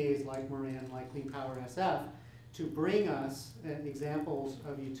CCAs like Moran, like Clean Power SF, to bring us examples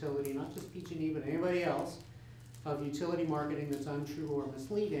of utility, not just PG&E, but anybody else, of utility marketing that's untrue or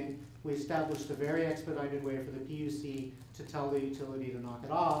misleading. We established a very expedited way for the PUC to tell the utility to knock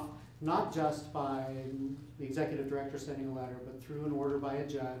it off, not just by the executive director sending a letter, but through an order by a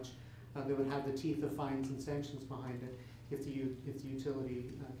judge that would have the teeth of fines and sanctions behind it if the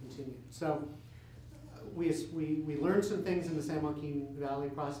utility continued. So we learned some things in the San Joaquin Valley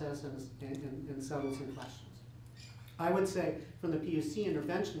process and settled some questions. I would say from the PUC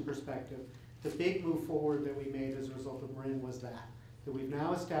intervention perspective, the big move forward that we made as a result of Marin was that we've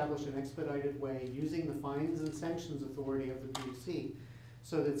now established an expedited way using the fines and sanctions authority of the PUC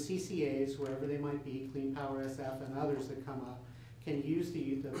so that CCAs, wherever they might be, Clean Power SF and others that come up, can use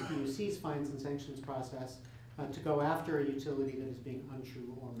the PUC's fines and sanctions process to go after a utility that is being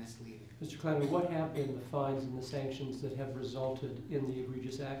untrue or misleading. Mr. Kleiman, what have been the fines and the sanctions that have resulted in the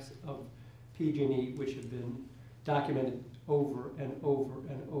egregious acts of PG&E, which have been documented over and over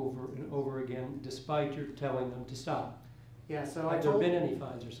and over and over again, despite your telling them to stop? Yeah, so have there been any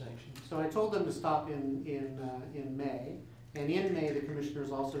fines or sanctions? So I told them to stop in May, and in May the commissioners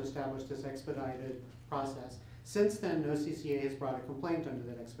also established this expedited process. Since then, no CCA has brought a complaint under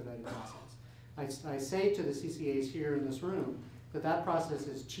that expedited process. I say to the CCAs here in this room that process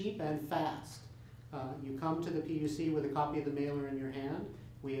is cheap and fast. You come to the PUC with a copy of the mailer in your hand,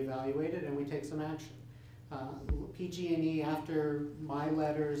 we evaluate it, and we take some action. PG&E, after my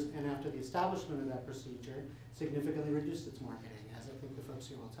letters and after the establishment of that procedure, significantly reduced its marketing, as I think the folks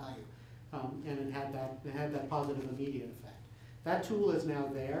here will tell you, and it had that positive immediate effect. That tool is now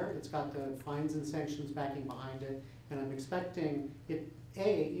there. It's got the fines and sanctions backing behind it, and I'm expecting it.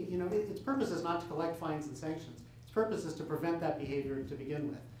 Its purpose is not to collect fines and sanctions. Its purpose is to prevent that behavior to begin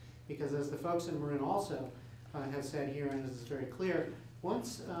with, because as the folks in Marin also have said here, and this is very clear,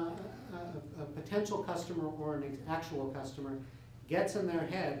 once a potential customer or an actual customer gets in their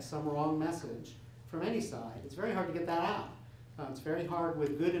head some wrong message from any side, it's very hard to get that out. It's very hard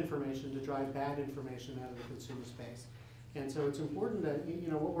with good information to drive bad information out of the consumer space. And so it's important that,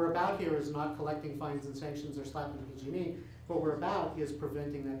 what we're about here is not collecting fines and sanctions or slapping PG&E. What we're about is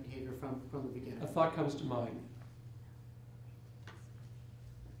preventing that behavior from the beginning. A thought comes to mind.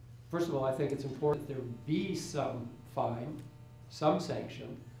 First of all, I think it's important that there be some fine, some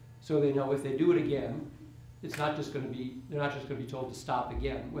sanction, so they know if they do it again, it's not just going to be, they're not just going to be told to stop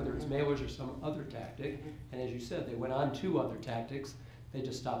again, whether it's mailers or some other tactic. And as you said, they went on to other tactics. They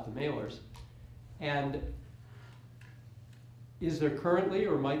just stopped the mailers. And is there currently,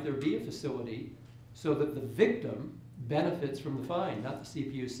 or might there be, a facility so that the victim benefits from the fine, not the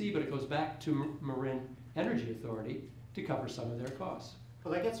CPUC, but it goes back to Marin Energy Authority to cover some of their costs?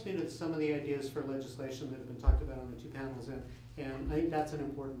 Well, that gets me to some of the ideas for legislation that have been talked about on the two panels, and I think that's an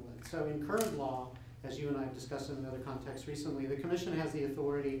important one. So in current law, as you and I have discussed in another context recently, the Commission has the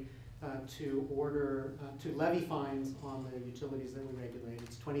authority to levy fines on the utilities that we regulate.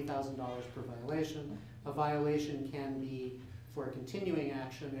 It's $20,000 per violation. A violation can be for a continuing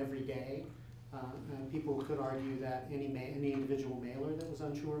action every day, People could argue that any individual mailer that was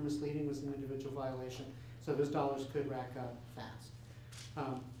unsure or misleading was an individual violation. So those dollars could rack up fast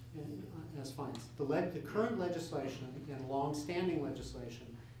as fines. The current legislation and long-standing legislation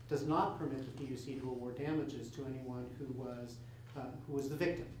does not permit the PUC to award damages to anyone who was the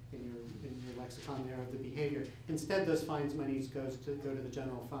victim in your lexicon there of the behavior. Instead, those fines monies go to the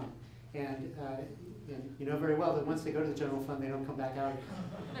general fund. And you know very well that once they go to the general fund, they don't come back out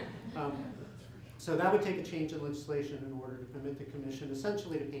again. So that would take a change in legislation in order to permit the commission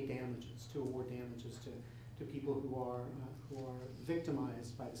essentially to pay damages, to award damages to people who are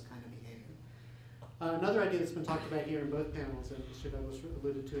victimized by this kind of behavior. Another idea that's been talked about here in both panels, and Mr. Douglas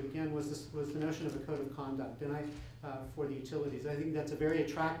alluded to it again, was the notion of a code of conduct, and for the utilities. I think that's a very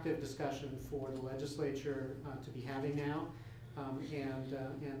attractive discussion for the legislature to be having now, and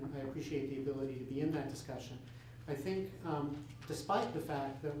I appreciate the ability to be in that discussion. I think, despite the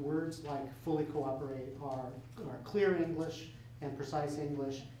fact that words like fully cooperate are clear English and precise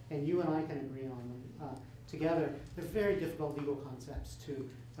English, and you and I can agree on them together, they're very difficult legal concepts to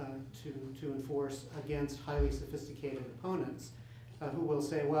enforce against highly sophisticated opponents who will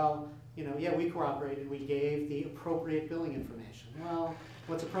say, well, you know, yeah, we cooperated, we gave the appropriate billing information. Well,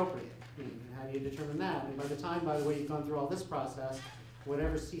 what's appropriate? How do you determine that? And by the time, by the way, you've gone through all this process,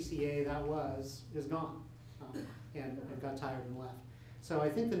 whatever CCA that was is gone. And got tired and left. So I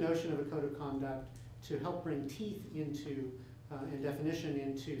think the notion of a code of conduct to help bring teeth into and definition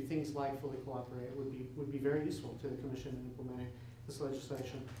into things like fully cooperate would be very useful to the commission in implementing this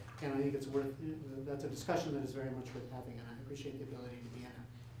legislation. And I think it's that's a discussion that is very much worth having, and I appreciate the ability to be in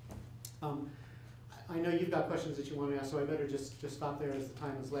it. I know you've got questions that you want to ask, so I better just stop there as the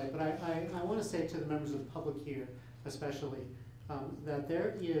time is late. But I want to say to the members of the public here, especially, that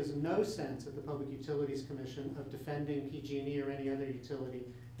there is no sense at the Public Utilities Commission of defending PG&E or any other utility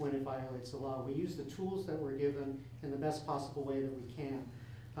when it violates the law. We use the tools that we're given in the best possible way that we can.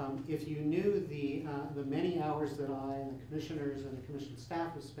 If you knew the many hours that I and the commissioners and the commission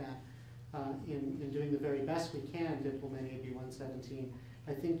staff have spent in doing the very best we can to implement AB 117,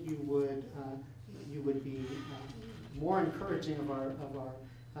 I think you would be more encouraging of our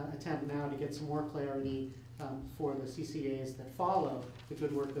attempt now to get some more clarity for the CCAs that follow the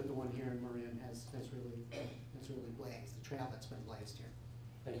good work that the one here in Marin has really blazed, the trail that's been blazed here.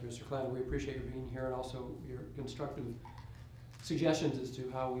 Thank you, Mr. Klein. We appreciate your being here and also your constructive suggestions as to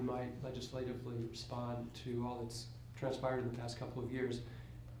how we might legislatively respond to all that's transpired in the past couple of years.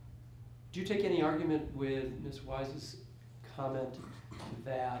 Do you take any argument with Ms. Wise's comment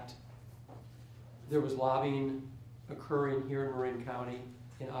that there was lobbying occurring here in Marin County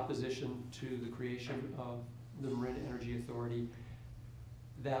in opposition to the creation of the Marin Energy Authority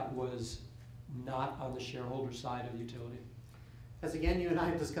that was not on the shareholder side of the utility? As again, you and I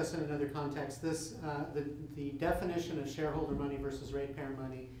have discussed in another context, the definition of shareholder money versus ratepayer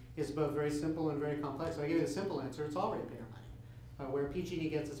money is both very simple and very complex. So I'll give you the simple answer, it's all ratepayer money. Where PG&E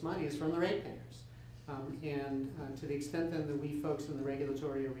gets its money is from the ratepayers. To the extent then that we folks in the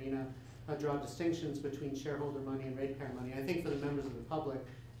regulatory arena draw distinctions between shareholder money and ratepayer money, I think for the members of the public,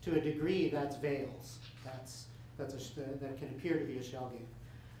 to a degree, that's veils. That can appear to be a shell game.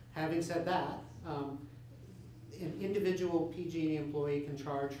 Having said that, an individual PG&E employee can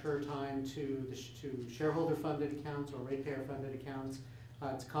charge her time to shareholder-funded accounts or ratepayer-funded accounts.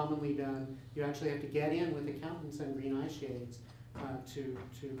 It's commonly done. You actually have to get in with accountants and green eye shades to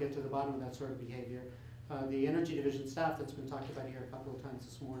get to the bottom of that sort of behavior. The Energy Division staff that's been talked about here a couple of times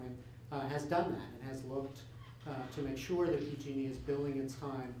this morning has done that and has looked to make sure that PG&E is billing its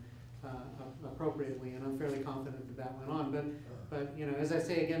time appropriately, and I'm fairly confident that went on. But you know, as I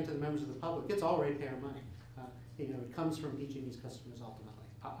say again to the members of the public, it's all ratepayer money. You know, it comes from PG&E's customers ultimately.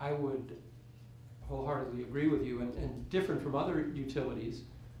 I would wholeheartedly agree with you, and different from other utilities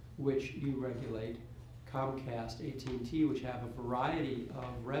which you regulate, Comcast, AT&T, which have a variety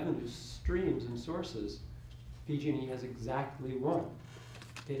of revenue streams and sources, PG&E has exactly one.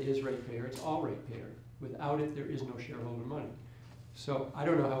 It is ratepayer, it's all ratepayer. Without it, there is no shareholder money. So I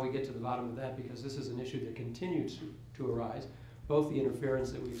don't know how we get to the bottom of that, because this is an issue that continues to arise, both the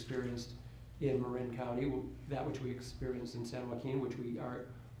interference that we experienced in Marin County, that which we experienced in San Joaquin, which we are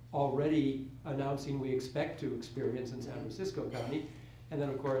already announcing we expect to experience in San Francisco County, and then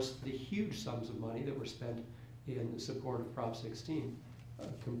of course the huge sums of money that were spent in support of Prop 16.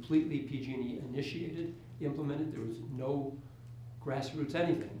 Completely PG&E initiated, implemented, there was no grassroots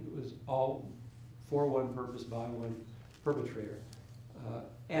anything. It was all for one purpose by one perpetrator.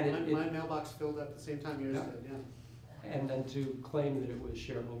 My mailbox filled up at the same time yours did, yeah. And then to claim that it was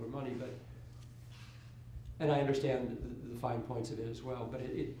shareholder money, and I understand the fine points of it as well, but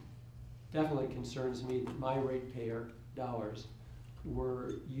definitely concerns me that my ratepayer dollars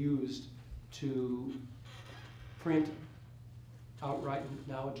were used to print outright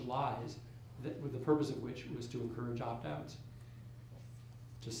knowledge lies, that, with the purpose of which was to encourage opt-outs.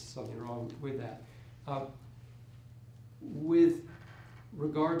 Just something wrong with that. With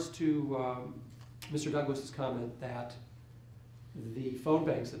regards to Mr. Douglas's comment that the phone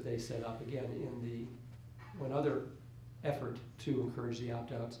banks that they set up, again, in the one other effort to encourage the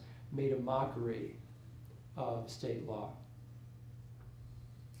opt-outs, made a mockery of state law.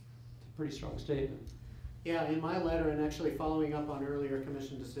 It's a pretty strong statement. Yeah, in my letter, and actually following up on earlier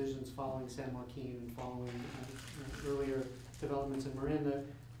commission decisions following San Joaquin and following earlier developments in Marin,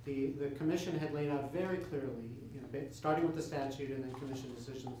 the commission had laid out very clearly, starting with the statute and then commission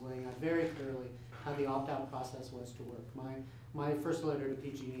decisions laying out very clearly how the opt-out process was to work. My first letter to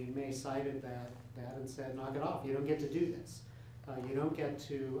PG&E in May cited that and said, knock it off. You don't get to do this. You don't get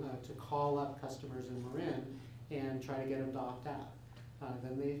to call up customers in Marin and try to get them to opt out.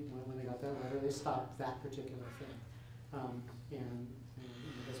 Then when they got that letter, they stopped that particular thing. And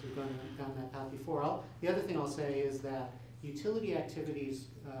I guess we've gone down that path before. The other thing I'll say is that utility activities,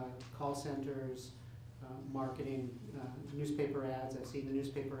 call centers, marketing, newspaper ads, I've seen the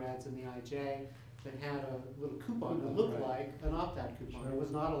newspaper ads in the IJ that had a little coupon that looked like an opt-out coupon. It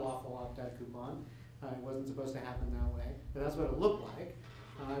was not a lawful opt-out coupon. It wasn't supposed to happen that way, but that's what it looked like.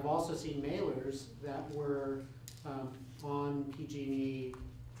 I've also seen mailers that were on PG&E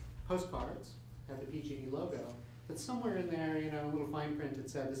postcards, had the PG&E logo, but somewhere in there, a little fine print, it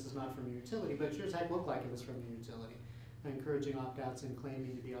said this is not from your utility, but it sure as heck looked like it was from your utility, encouraging opt-outs and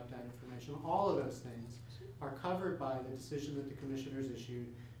claiming to be opt-out information. All of those things are covered by the decision that the commissioners issued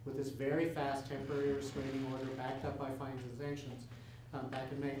with this very fast temporary restraining order backed up by fines and sanctions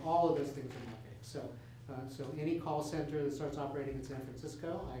back in May. All of those things are not paid. So any call center that starts operating in San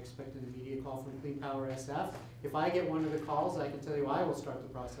Francisco, I expect an immediate call from Clean Power SF. If I get one of the calls, I can tell you I will start the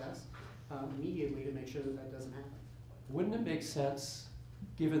process immediately to make sure that that doesn't happen. Wouldn't it make sense,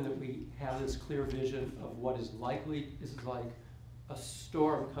 given that we have this clear vision of what is likely, this is like a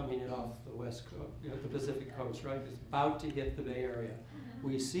storm coming in off the west coast, the Pacific coast, right? It's about to hit the Bay Area.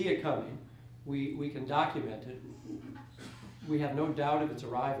 We see it coming. We can document it. We have no doubt of its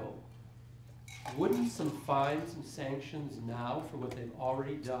arrival. Wouldn't some fines and sanctions now for what they've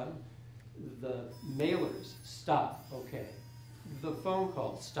already done? The mailers, stop, okay. The phone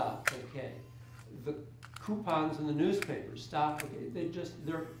calls, stop, okay. The coupons in the newspapers, stop, okay.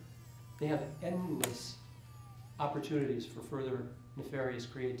 They have endless opportunities for further nefarious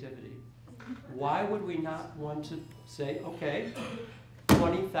creativity. Why would we not want to say, okay,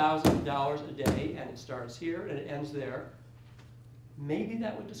 $20,000 a day, and it starts here and it ends there? Maybe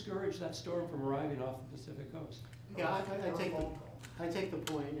that would discourage that storm from arriving off the Pacific coast. Yeah, I take the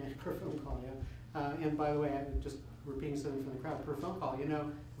point, and per phone call, yeah. And by the way, I'm just repeating something from the crowd. Per phone call,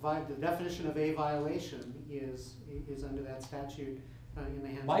 the definition of a violation is under that statute in the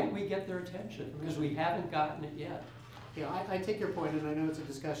hands. Might we get their attention? Because we haven't gotten it yet. Yeah, I take your point, and I know it's a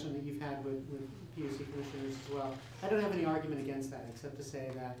discussion that you've had with PUC commissioners as well. I don't have any argument against that, except to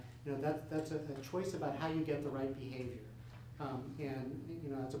say that that's a choice about how you get the right behavior. And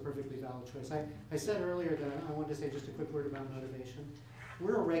that's a perfectly valid choice. I said earlier that I wanted to say just a quick word about motivation.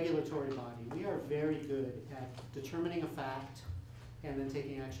 We're a regulatory body. We are very good at determining a fact and then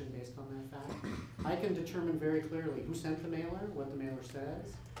taking action based on that fact. I can determine very clearly who sent the mailer, what the mailer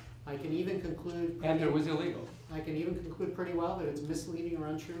says. I can even conclude... And it was illegal. I can even conclude pretty well that it's misleading or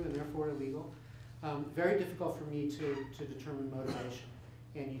untrue and therefore illegal. Very difficult for me to determine motivation.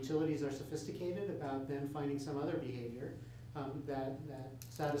 And utilities are sophisticated about then finding some other behavior that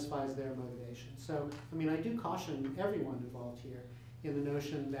satisfies their motivation. So, I do caution everyone involved here in the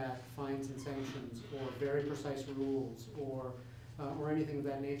notion that fines and sanctions or very precise rules or anything of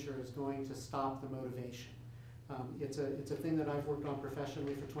that nature is going to stop the motivation. It's a thing that I've worked on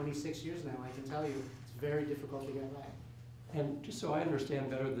professionally for 26 years now. I can tell you it's very difficult to get right. And just so I understand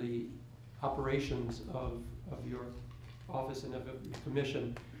better the operations of your office and of your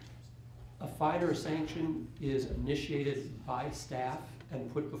commission, a fine or a sanction is initiated by staff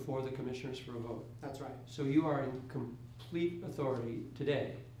and put before the commissioners for a vote. That's right. So you are in complete authority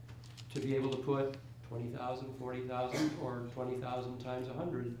today to be able to put 20,000, 40,000, or 20,000 times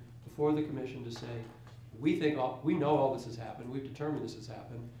 100 before the commission to say, we know all this has happened, we've determined this has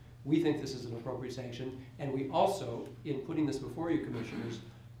happened, we think this is an appropriate sanction, and we also, in putting this before you commissioners,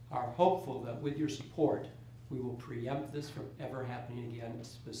 are hopeful that with your support, we will preempt this from ever happening again,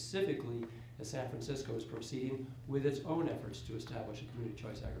 specifically as San Francisco is proceeding with its own efforts to establish a community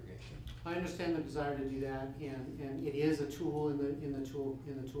choice aggregation. I understand the desire to do that, and it is a tool in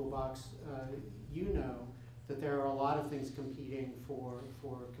the toolbox. You know that there are a lot of things competing for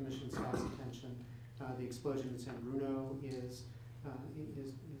commission staff's attention. The explosion in San Bruno is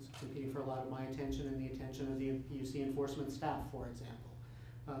competing for a lot of my attention and the attention of the PUC enforcement staff, for example.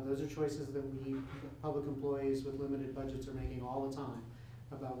 Those are choices that we, public employees with limited budgets, are making all the time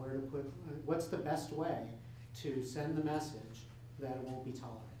about where to put, what's the best way to send the message that it won't be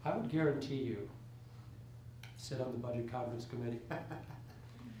tolerated. I would guarantee you, sit on the budget conference committee,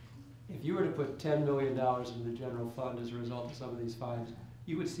 if you were to put $10 million into the general fund as a result of some of these fines,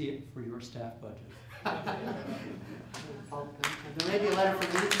 you would see it for your staff budget. There may be a letter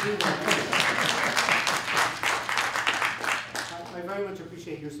from me to you. I very much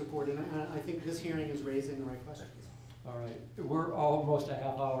appreciate your support, and I think this hearing is raising the right questions. All right, we're almost a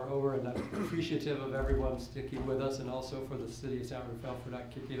half hour over, and I'm appreciative of everyone sticking with us, and also for the city of San Rafael for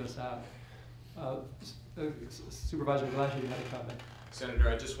not kicking us out. Supervisor McGlashan, you had a comment. Senator,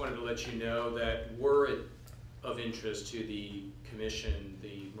 I just wanted to let you know that were it of interest to the commission,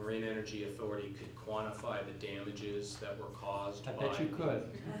 the Marine Energy Authority could quantify the damages that were caused by... I bet you could.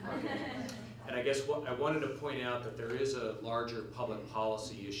 And I guess what I wanted to point out that there is a larger public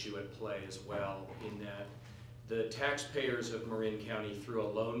policy issue at play as well, in that the taxpayers of Marin County, through a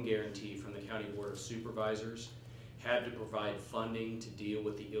loan guarantee from the County Board of Supervisors, had to provide funding to deal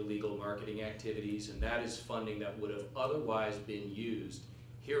with the illegal marketing activities, and that is funding that would have otherwise been used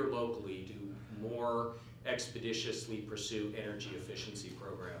here locally to more expeditiously pursue energy efficiency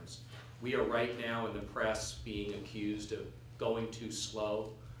programs. We are right now in the press being accused of going too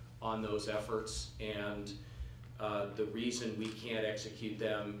slow on those efforts, and the reason we can't execute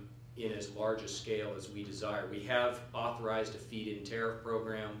them in as large a scale as we desire. We have authorized a feed-in tariff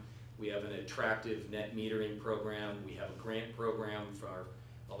program. We have an attractive net metering program. We have a grant program for our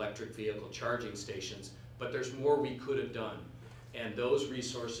electric vehicle charging stations, but there's more we could have done. And those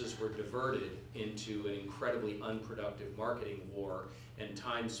resources were diverted into an incredibly unproductive marketing war and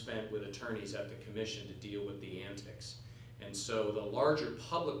time spent with attorneys at the commission to deal with the antics. And so the larger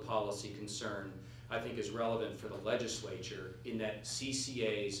public policy concern, I think, is relevant for the legislature in that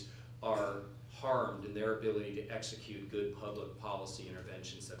CCAs are harmed in their ability to execute good public policy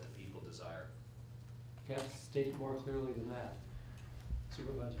interventions that the people desire. Can't state it more clearly than that.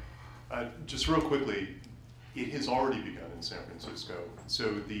 Supervisor. Just real quickly, it has already begun in San Francisco.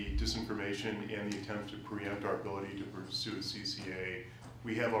 So the disinformation and the attempt to preempt our ability to pursue a CCA,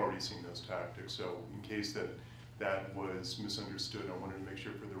 we have already seen those tactics. So in case that was misunderstood, I wanted to make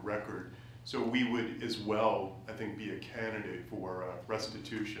sure for the record. So we would as well, I think, be a candidate for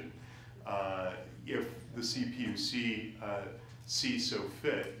restitution. If the CPUC sees so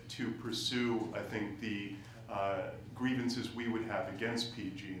fit to pursue, I think, the grievances we would have against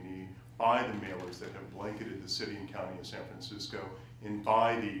PG&E by the mailers that have blanketed the city and county of San Francisco, and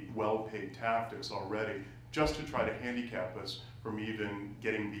by the well-paid tactics already, just to try to handicap us from even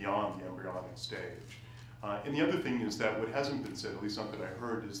getting beyond the embryonic stage. And the other thing is that what hasn't been said, at least not that I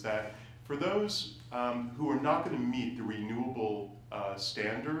heard, is that for those who are not going to meet the renewable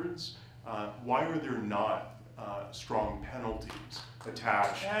standards, why are there not strong penalties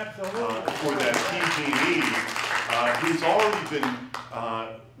attached for that PG&E, who's already been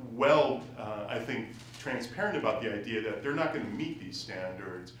I think, transparent about the idea that they're not going to meet these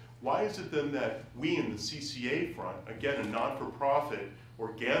standards? Why is it then that we in the CCA front, again, a not-for-profit,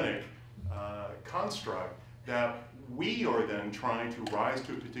 organic construct, that we are then trying to rise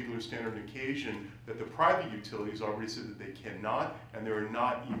to a particular standard and occasion that the private utilities already said that they cannot, and they're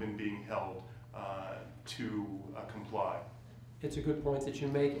not even being held to comply? It's a good point that you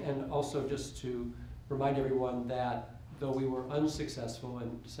make, and also just to remind everyone that though we were unsuccessful,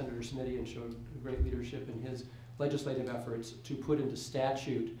 and Senator Smitty showed great leadership in his legislative efforts to put into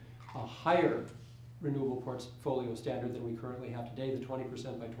statute a higher renewable portfolio standard than we currently have today, the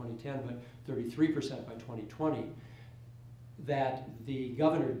 20% by 2010, but 33% by 2020, that the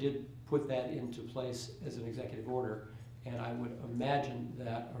governor did put that into place as an executive order, and I would imagine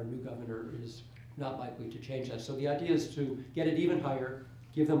that our new governor is not likely to change that. So the idea is to get it even higher,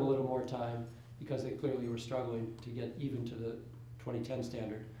 give them a little more time, because they clearly were struggling to get even to the 2010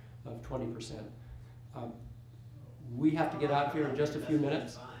 standard of 20%. We have to get out here in just a few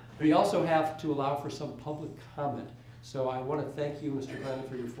minutes. We also have to allow for some public comment. So I want to thank you, Mr. Glenn,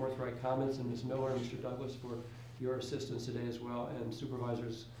 for your forthright comments, and Ms. Miller and Mr. Douglas for your assistance today as well. And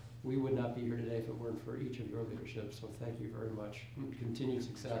supervisors, we would not be here today if it weren't for each of your leadership. So thank you very much. Continued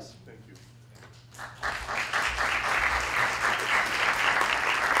success. Thank you.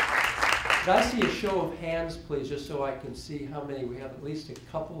 Could I see a show of hands, please, just so I can see how many? We have at least a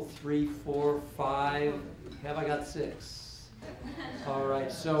couple, 3, 4, 5. Have I got 6? All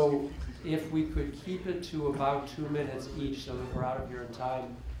right, so if we could keep it to about 2 minutes each so that we're out of here in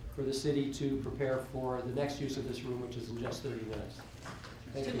time for the city to prepare for the next use of this room, which is in just 30 minutes.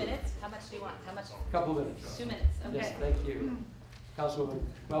 Thank 2 you. minutes? How much do you want? How much? Couple minutes. 2 minutes, okay. Yes, thank you. Councilwoman,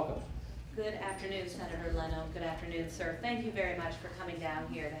 welcome. Good afternoon, Senator Leno. Good afternoon, sir. Thank you very much for coming down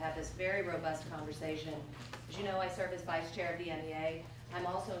here to have this very robust conversation. As you know, I serve as vice chair of the MEA. I'm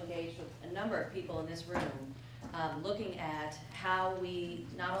also engaged with a number of people in this room looking at how we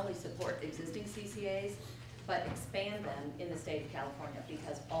not only support existing CCAs, but expand them in the state of California,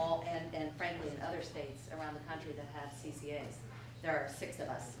 because and frankly in other states around the country that have CCAs. There are 6 of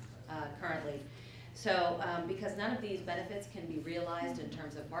us currently. So because none of these benefits can be realized in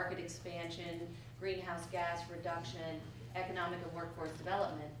terms of market expansion, greenhouse gas reduction, economic and workforce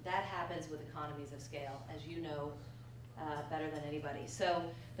development, that happens with economies of scale, as you know better than anybody. So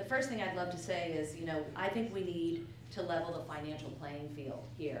the first thing I'd love to say is, I think we need to level the financial playing field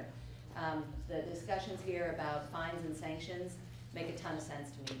here. The discussions here about fines and sanctions make a ton of sense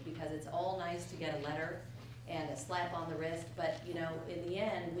to me, because it's all nice to get a letter and a slap on the wrist, but in the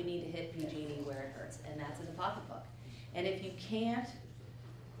end, we need to hit PG&E where it hurts, and that's in the pocketbook. And if you can't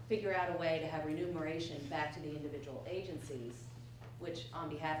figure out a way to have remuneration back to the individual agencies, which on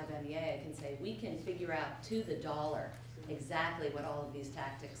behalf of MEA, I can say we can figure out to the dollar exactly what all of these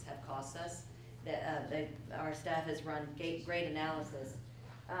tactics have cost us. Our staff has run great analysis.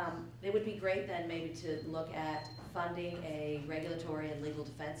 It would be great then maybe to look at funding a regulatory and legal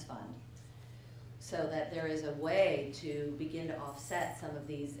defense fund, so that there is a way to begin to offset some of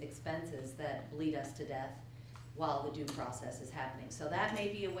these expenses that bleed us to death while the due process is happening. So that may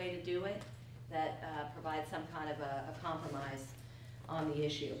be a way to do it that provides some kind of a compromise on the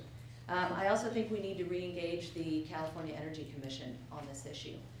issue. I also think we need to re-engage the California Energy Commission on this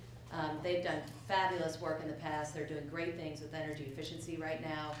issue. They've done fabulous work in the past. They're doing great things with energy efficiency right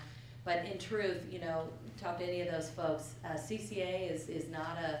now. But in truth, talk to any of those folks, CCA is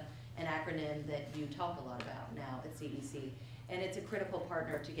not an acronym that you talk a lot about now at CEC, and it's a critical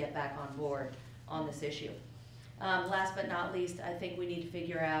partner to get back on board on this issue. Last but not least, I think we need to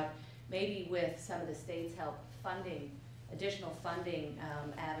figure out, maybe with some of the state's help, additional funding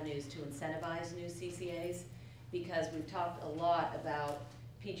avenues to incentivize new CCAs, because we've talked a lot about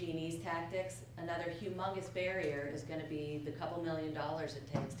PG&E's tactics. Another humongous barrier is going to be the couple $1 million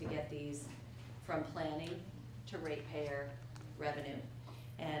it takes to get these from planning to ratepayer revenue.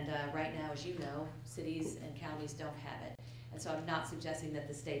 And right now, as you know, cities and counties don't have it. And so I'm not suggesting that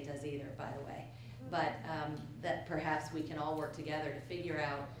the state does either, by the way. But that perhaps we can all work together to figure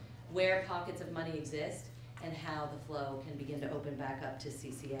out where pockets of money exist and how the flow can begin to open back up to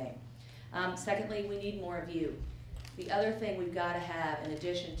CCA. Secondly, we need more of you. The other thing we've got to have, in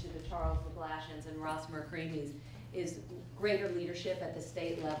addition to the Charles McGlashans and Ross Mercremies, is greater leadership at the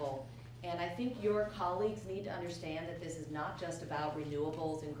state level. And I think your colleagues need to understand that this is not just about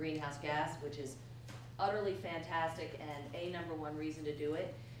renewables and greenhouse gas, which is utterly fantastic and a #1 reason to do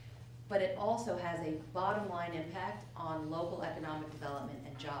it, but it also has a bottom line impact on local economic development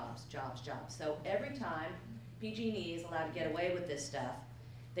and jobs. So every time PG&E is allowed to get away with this stuff,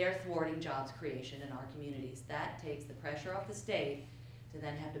 they're thwarting jobs creation in our communities. That takes the pressure off the state to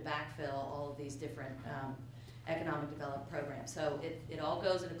then have to backfill all of these different economic development programs. So it all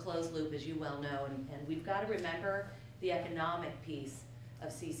goes in a closed loop, as you well know, and we've got to remember the economic piece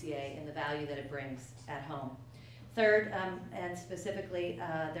of CCA and the value that it brings at home. Third, and specifically,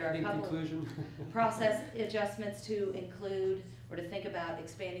 there are a couple of process adjustments to include, or to think about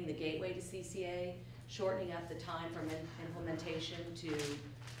expanding the gateway to CCA, shortening up the time from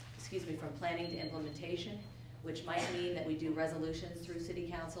from planning to implementation, which might mean that we do resolutions through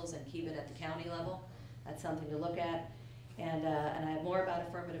city councils and keep it at the county level. That's something to look at. And I have more about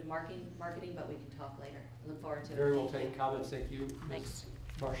affirmative marketing, but we can talk later. I look forward to it. Very well taken comments. Thank you. Thanks.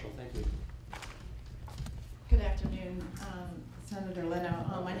 Marshall, thank you. Good afternoon, Senator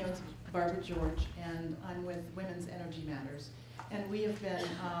Leno. My name is Barbara George, and I'm with Women's Energy Matters. And we have been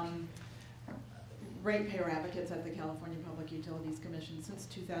ratepayer advocates at the California Public Utilities Commission since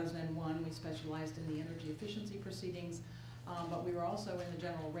 2001. We specialized in the energy efficiency proceedings, but we were also in the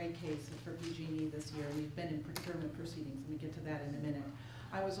general rate case for PG&E this year. We've been in procurement proceedings. Let me get to that in a minute.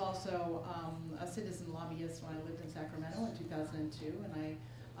 I was also a citizen lobbyist when I lived in Sacramento in 2002, and I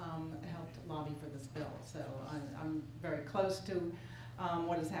helped lobby for this bill. So I'm very close to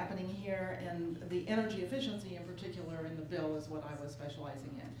what is happening here, and the energy efficiency in particular in the bill is what I was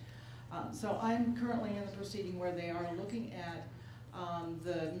specializing in. So I'm currently in the proceeding where they are looking at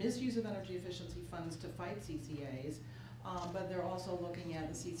the misuse of energy efficiency funds to fight CCAs, but they're also looking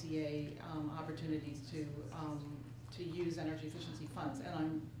at the CCA opportunities to use energy efficiency funds, and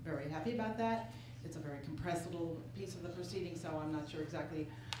I'm very happy about that. It's a very compressed little piece of the proceeding, so I'm not sure exactly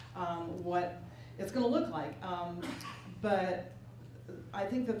what it's going to look like. But I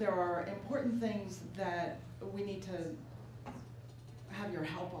think that there are important things that we need to have your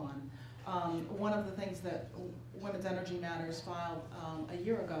help on. One of the things that Women's Energy Matters filed a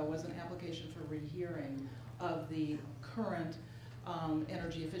year ago was an application for rehearing of the current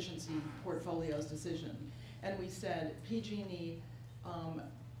energy efficiency portfolio's decision. And we said PG&E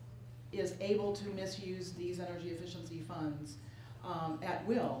is able to misuse these energy efficiency funds at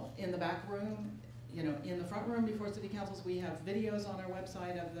will in the back room, in the front room before city councils. We have videos on our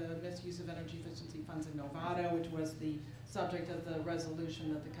website of the misuse of energy efficiency funds in Novato, which was the subject of the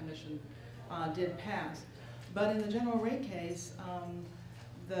resolution that the commission did pass. But in the general rate case,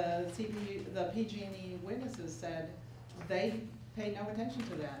 the PG&E witnesses said they paid no attention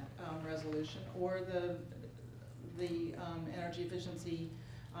to that resolution or the energy efficiency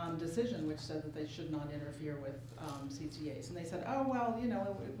decision, which said that they should not interfere with CCAs. And they said, oh, well,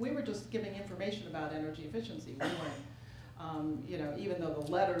 we were just giving information about energy efficiency. We weren't, even though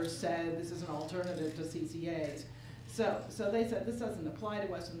the letters said this is an alternative to CCAs. So they said this doesn't apply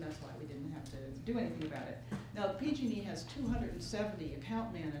to us, and that's why we didn't have to do anything about it. Now, PG&E has 270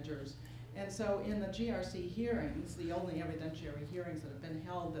 account managers, and so in the GRC hearings, the only evidentiary hearings that have been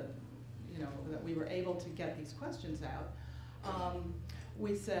held that, that we were able to get these questions out,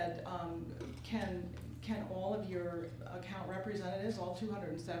 we said, can all of your account representatives, all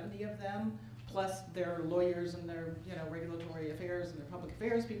 270 of them, plus their lawyers and their regulatory affairs and their public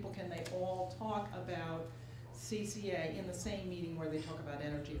affairs people, can they all talk about CCA in the same meeting where they talk about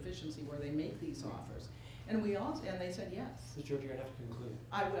energy efficiency, where they make these offers? And they said yes. Mr. George, you're going to have to conclude.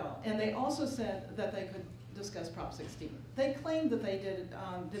 I will. And they also said that they could discuss Prop 16. They claimed that they did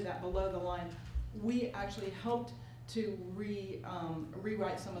that below the line. We actually helped to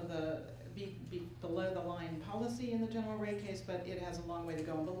rewrite some of the below the line policy in the general rate case, but it has a long way to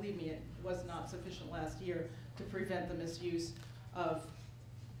go. And believe me, it was not sufficient last year to prevent the misuse of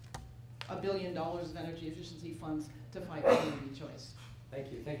 $1 billion of energy efficiency funds to fight community choice.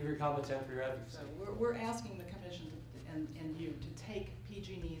 Thank you. Thank you for your comments and for your advocacy. So we're asking the commission and you to take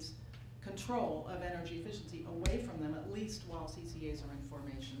PG&E's control of energy efficiency away from them, at least while CCAs are in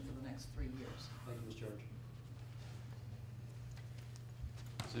formation for the next 3 years. Thank you, Ms. George.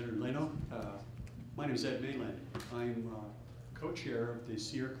 Senator Leno, my name is Ed Mainland. I'm co-chair of the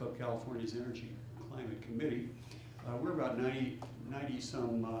Sierra Club California's Energy Climate Committee. We're about 90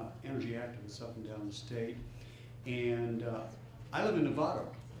 some energy activists up and down the state. And I live in Nevada,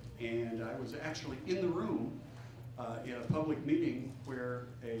 and I was actually in the room in a public meeting where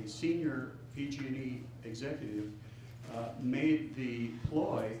a senior PG&E executive made the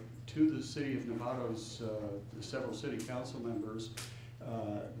ploy to the city of Nevada's several city council members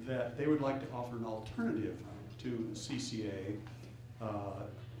that they would like to offer an alternative to CCA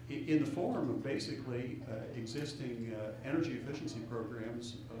in the form of basically existing energy efficiency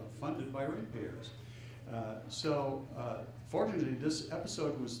programs funded by ratepayers. Fortunately, this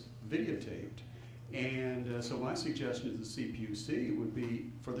episode was videotaped, and so my suggestion to the CPUC would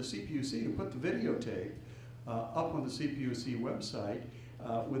be for the CPUC to put the videotape up on the CPUC website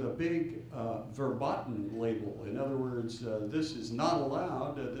with a big verboten label. In other words, this is not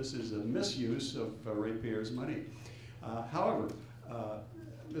allowed, this is a misuse of ratepayers' money. However,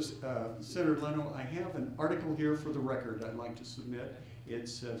 Senator Leno, I have an article here for the record I'd like to submit.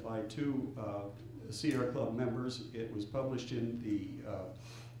 It's by two Sierra Club members. It was published in the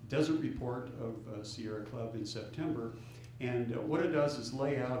Desert Report of Sierra Club in September. And what it does is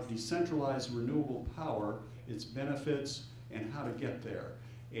lay out decentralized renewable power, its benefits, and how to get there.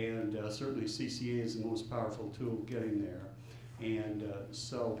 And certainly CCA is the most powerful tool getting there. And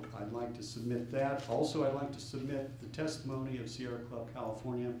so I'd like to submit that. Also, I'd like to submit the testimony of Sierra Club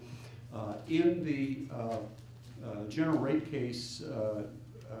California in the general rate case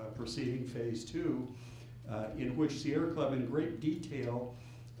proceeding phase 2, in which Sierra Club in great detail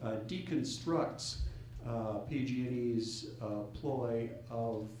deconstructs PG&E's ploy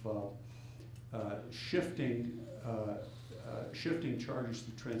of shifting charges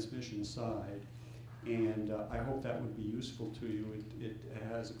to the transmission side. And I hope that would be useful to you. It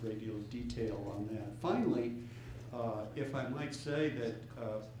has a great deal of detail on that. Finally, if I might say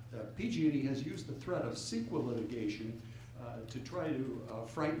that PG&E has used the threat of CEQA litigation to try to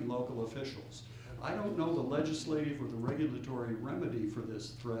frighten local officials. I don't know the legislative or the regulatory remedy for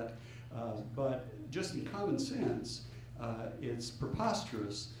this threat, but just in common sense, It's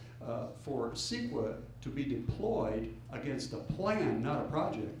preposterous for CEQA to be deployed against a plan, not a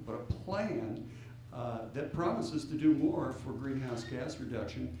project, but a plan that promises to do more for greenhouse gas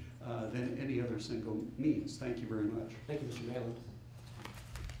reduction than any other single means. Thank you very much. Thank you, Mr. Mayland.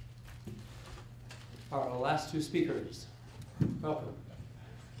 Our last two speakers. Welcome.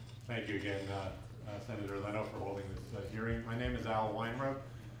 Thank you again, Senator Leno, for holding this hearing. My name is Al Weinreb.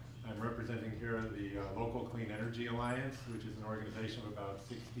 I'm representing here the Local Clean Energy Alliance, which is an organization of about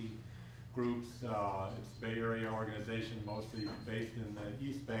 60 groups. It's a Bay Area organization, mostly based in the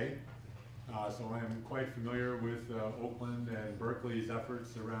East Bay. So I'm quite familiar with Oakland and Berkeley's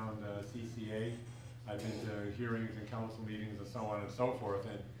efforts around CCA. I've been to hearings and council meetings and so on and so forth,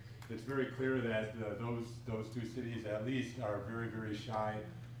 and it's very clear that those two cities at least are very, very shy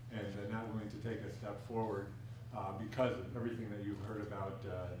and not willing to take a step forward because of everything that you've heard about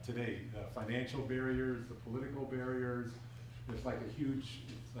today. The financial barriers, the political barriers, it's like a huge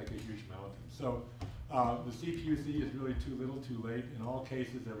mountain. So the CPUC is really too little too late in all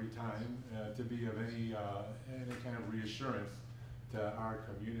cases every time to be of any kind of reassurance to our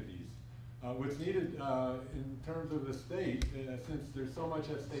communities. What's needed in terms of the state, since there's so much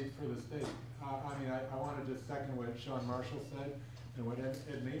at stake for the state, I want to just second what Sean Marshall said and what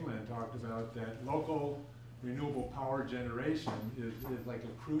Ed Mainland talked about, that local renewable power generation is like a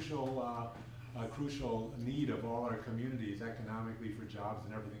crucial need of all our communities economically for jobs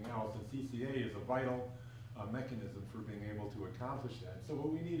and everything else, and CCA is a vital mechanism for being able to accomplish that. So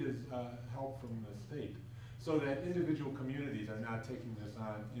what we need is help from the state, so that individual communities are not taking this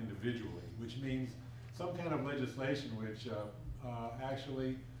on individually, which means some kind of legislation which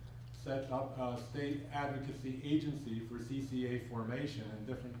actually sets up a state advocacy agency for CCA formation in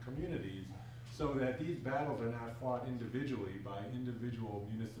different communities, so that these battles are not fought individually by individual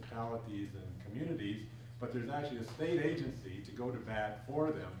municipalities and communities, but there's actually a state agency to go to bat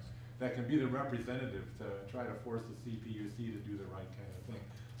for them that can be the representative to try to force the CPUC to do the right kind of thing.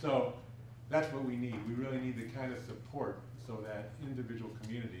 So that's what we need. We really need the kind of support so that individual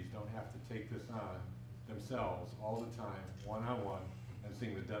communities don't have to take this on themselves all the time, one-on-one, and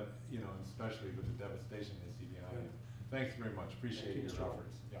seeing the, especially with the devastation they see behind it. Thanks very much. Appreciate your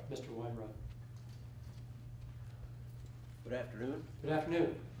efforts. Yeah. Mr. Weinrod. Good afternoon. Good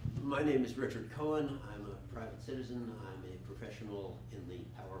afternoon. My name is Richard Cohen. I'm a private citizen. I'm a professional in the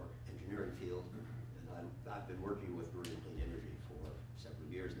power engineering field, and I've been working with Marine Clean Energy for several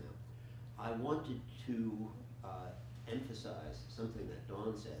years now. I wanted to emphasize something that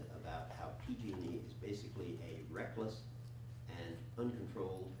Dawn said about how PG&E is basically a reckless and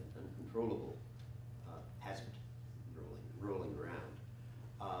uncontrolled and uncontrollable hazard rolling around.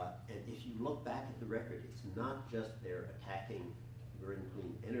 And if you look back at the record, it's not just they're attacking Marine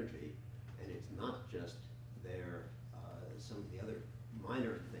Clean Energy, and it's not just their some of the other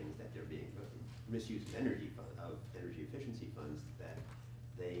minor things that they're being misuse of energy efficiency funds that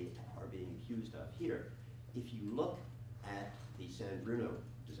they are being accused of here. If you look at the San Bruno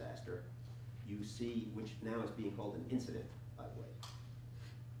disaster, you see, which now is being called an incident, by the way.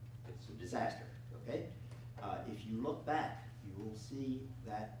 It's a disaster, okay? If you look back, you will see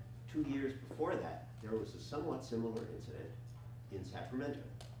that 2 years before that, there was a somewhat similar incident in Sacramento,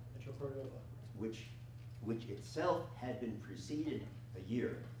 which itself had been preceded a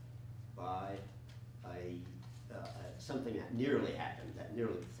year by something that nearly happened, that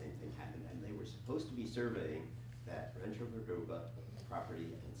nearly the same thing happened, and they were supposed to be surveying that Rancho Cordova property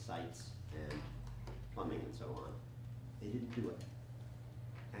and sites and plumbing and so on. They didn't do it.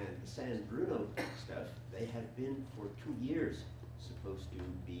 And the San Bruno stuff, they have been for 2 years supposed to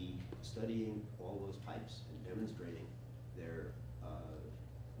be studying all those pipes and demonstrating their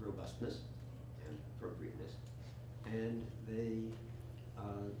robustness and appropriateness. And they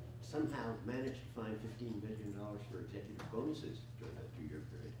somehow managed to find $15 million for executive bonuses during that 2-year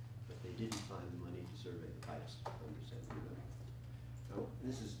period, but they didn't find the money to survey the pipes under San Bruno. So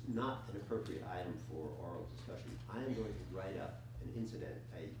this is not an appropriate item for oral discussion. I am going to write up an incident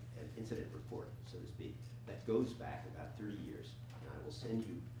report, so to speak, that goes back about 30 years, and I will send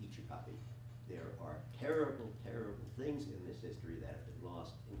you each a copy. There are terrible, terrible things in this history that have been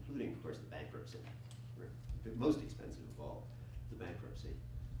lost, including, of course, the bankruptcy. The most expensive of all, the bankruptcy,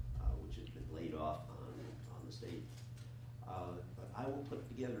 which has been laid off on the state. But I will put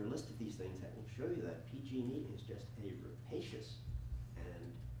together a list of these things that will show you that PG&E is just a rapacious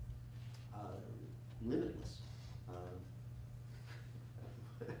and limitless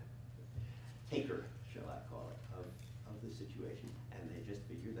taker, shall I call it, of the situation, and they just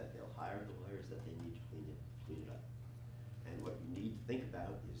figure that they'll hire the lawyers that they need to clean it up. And what you need to think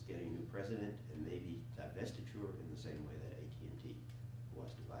about is getting a new president and maybe divestiture in the same way that AT&T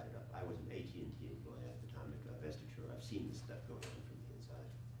was divided up. I was an AT&T employee at the time of divestiture. I've seen this stuff going on from the inside.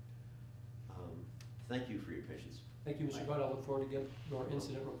 Thank you for your patience. Thank you, Mr. Budd. I look forward to get your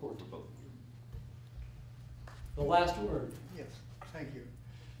incident report to both of you. The last word. Yes, thank you.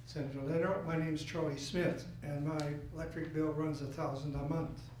 Senator Leno, my name's Charlie Smith, and my electric bill runs $1,000 a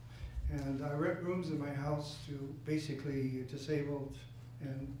month. And I rent rooms in my house to basically disabled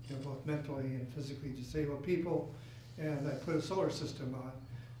and both mentally and physically disabled people, and I put a solar system on.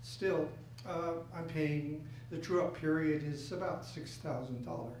 Still, I'm paying, the true-up period is about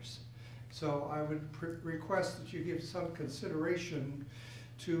 $6,000. So I would request that you give some consideration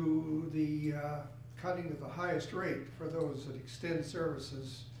to the cutting of the highest rate for those that extend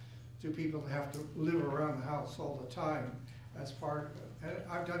services to people that have to live around the house all the time as part, and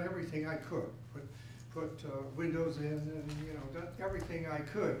I've done everything I could, put windows in and done everything I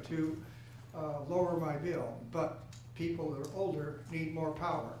could to lower my bill, but people that are older need more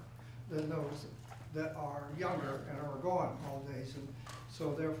power than those that are younger and are gone all days. And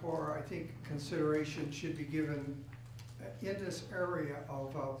so therefore, I think consideration should be given in this area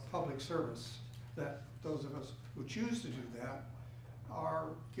of public service, that those of us who choose to do that are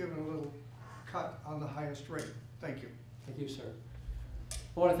given a little cut on the highest rate. Thank you. Thank you, sir.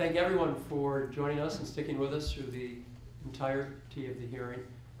 I want to thank everyone for joining us and sticking with us through the entirety of the hearing.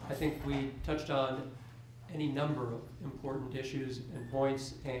 I think we touched on any number of important issues and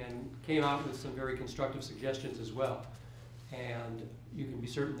points and came out with some very constructive suggestions as well. And you can be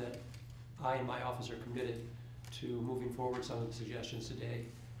certain that I and my office are committed to moving forward some of the suggestions today,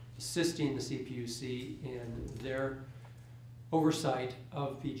 assisting the CPUC in their oversight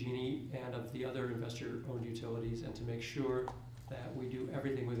of PG&E and of the other investor-owned utilities, and to make sure that we do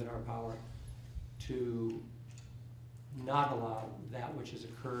everything within our power to not allow that which has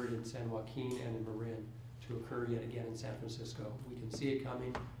occurred in San Joaquin and in Marin to occur yet again in San Francisco. We can see it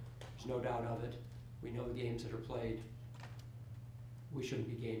coming. There's no doubt of it. We know the games that are played. We shouldn't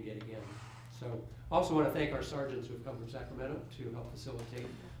be gamed yet again. So I also want to thank our sergeants who have come from Sacramento to help facilitate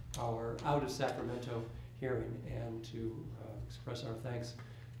our out of Sacramento hearing, and to express our thanks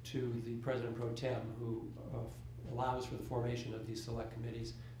to the President Pro Tem, who allows for the formation of these select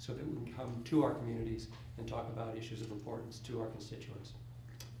committees so that we can come to our communities and talk about issues of importance to our constituents.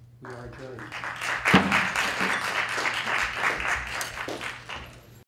 We are adjourned.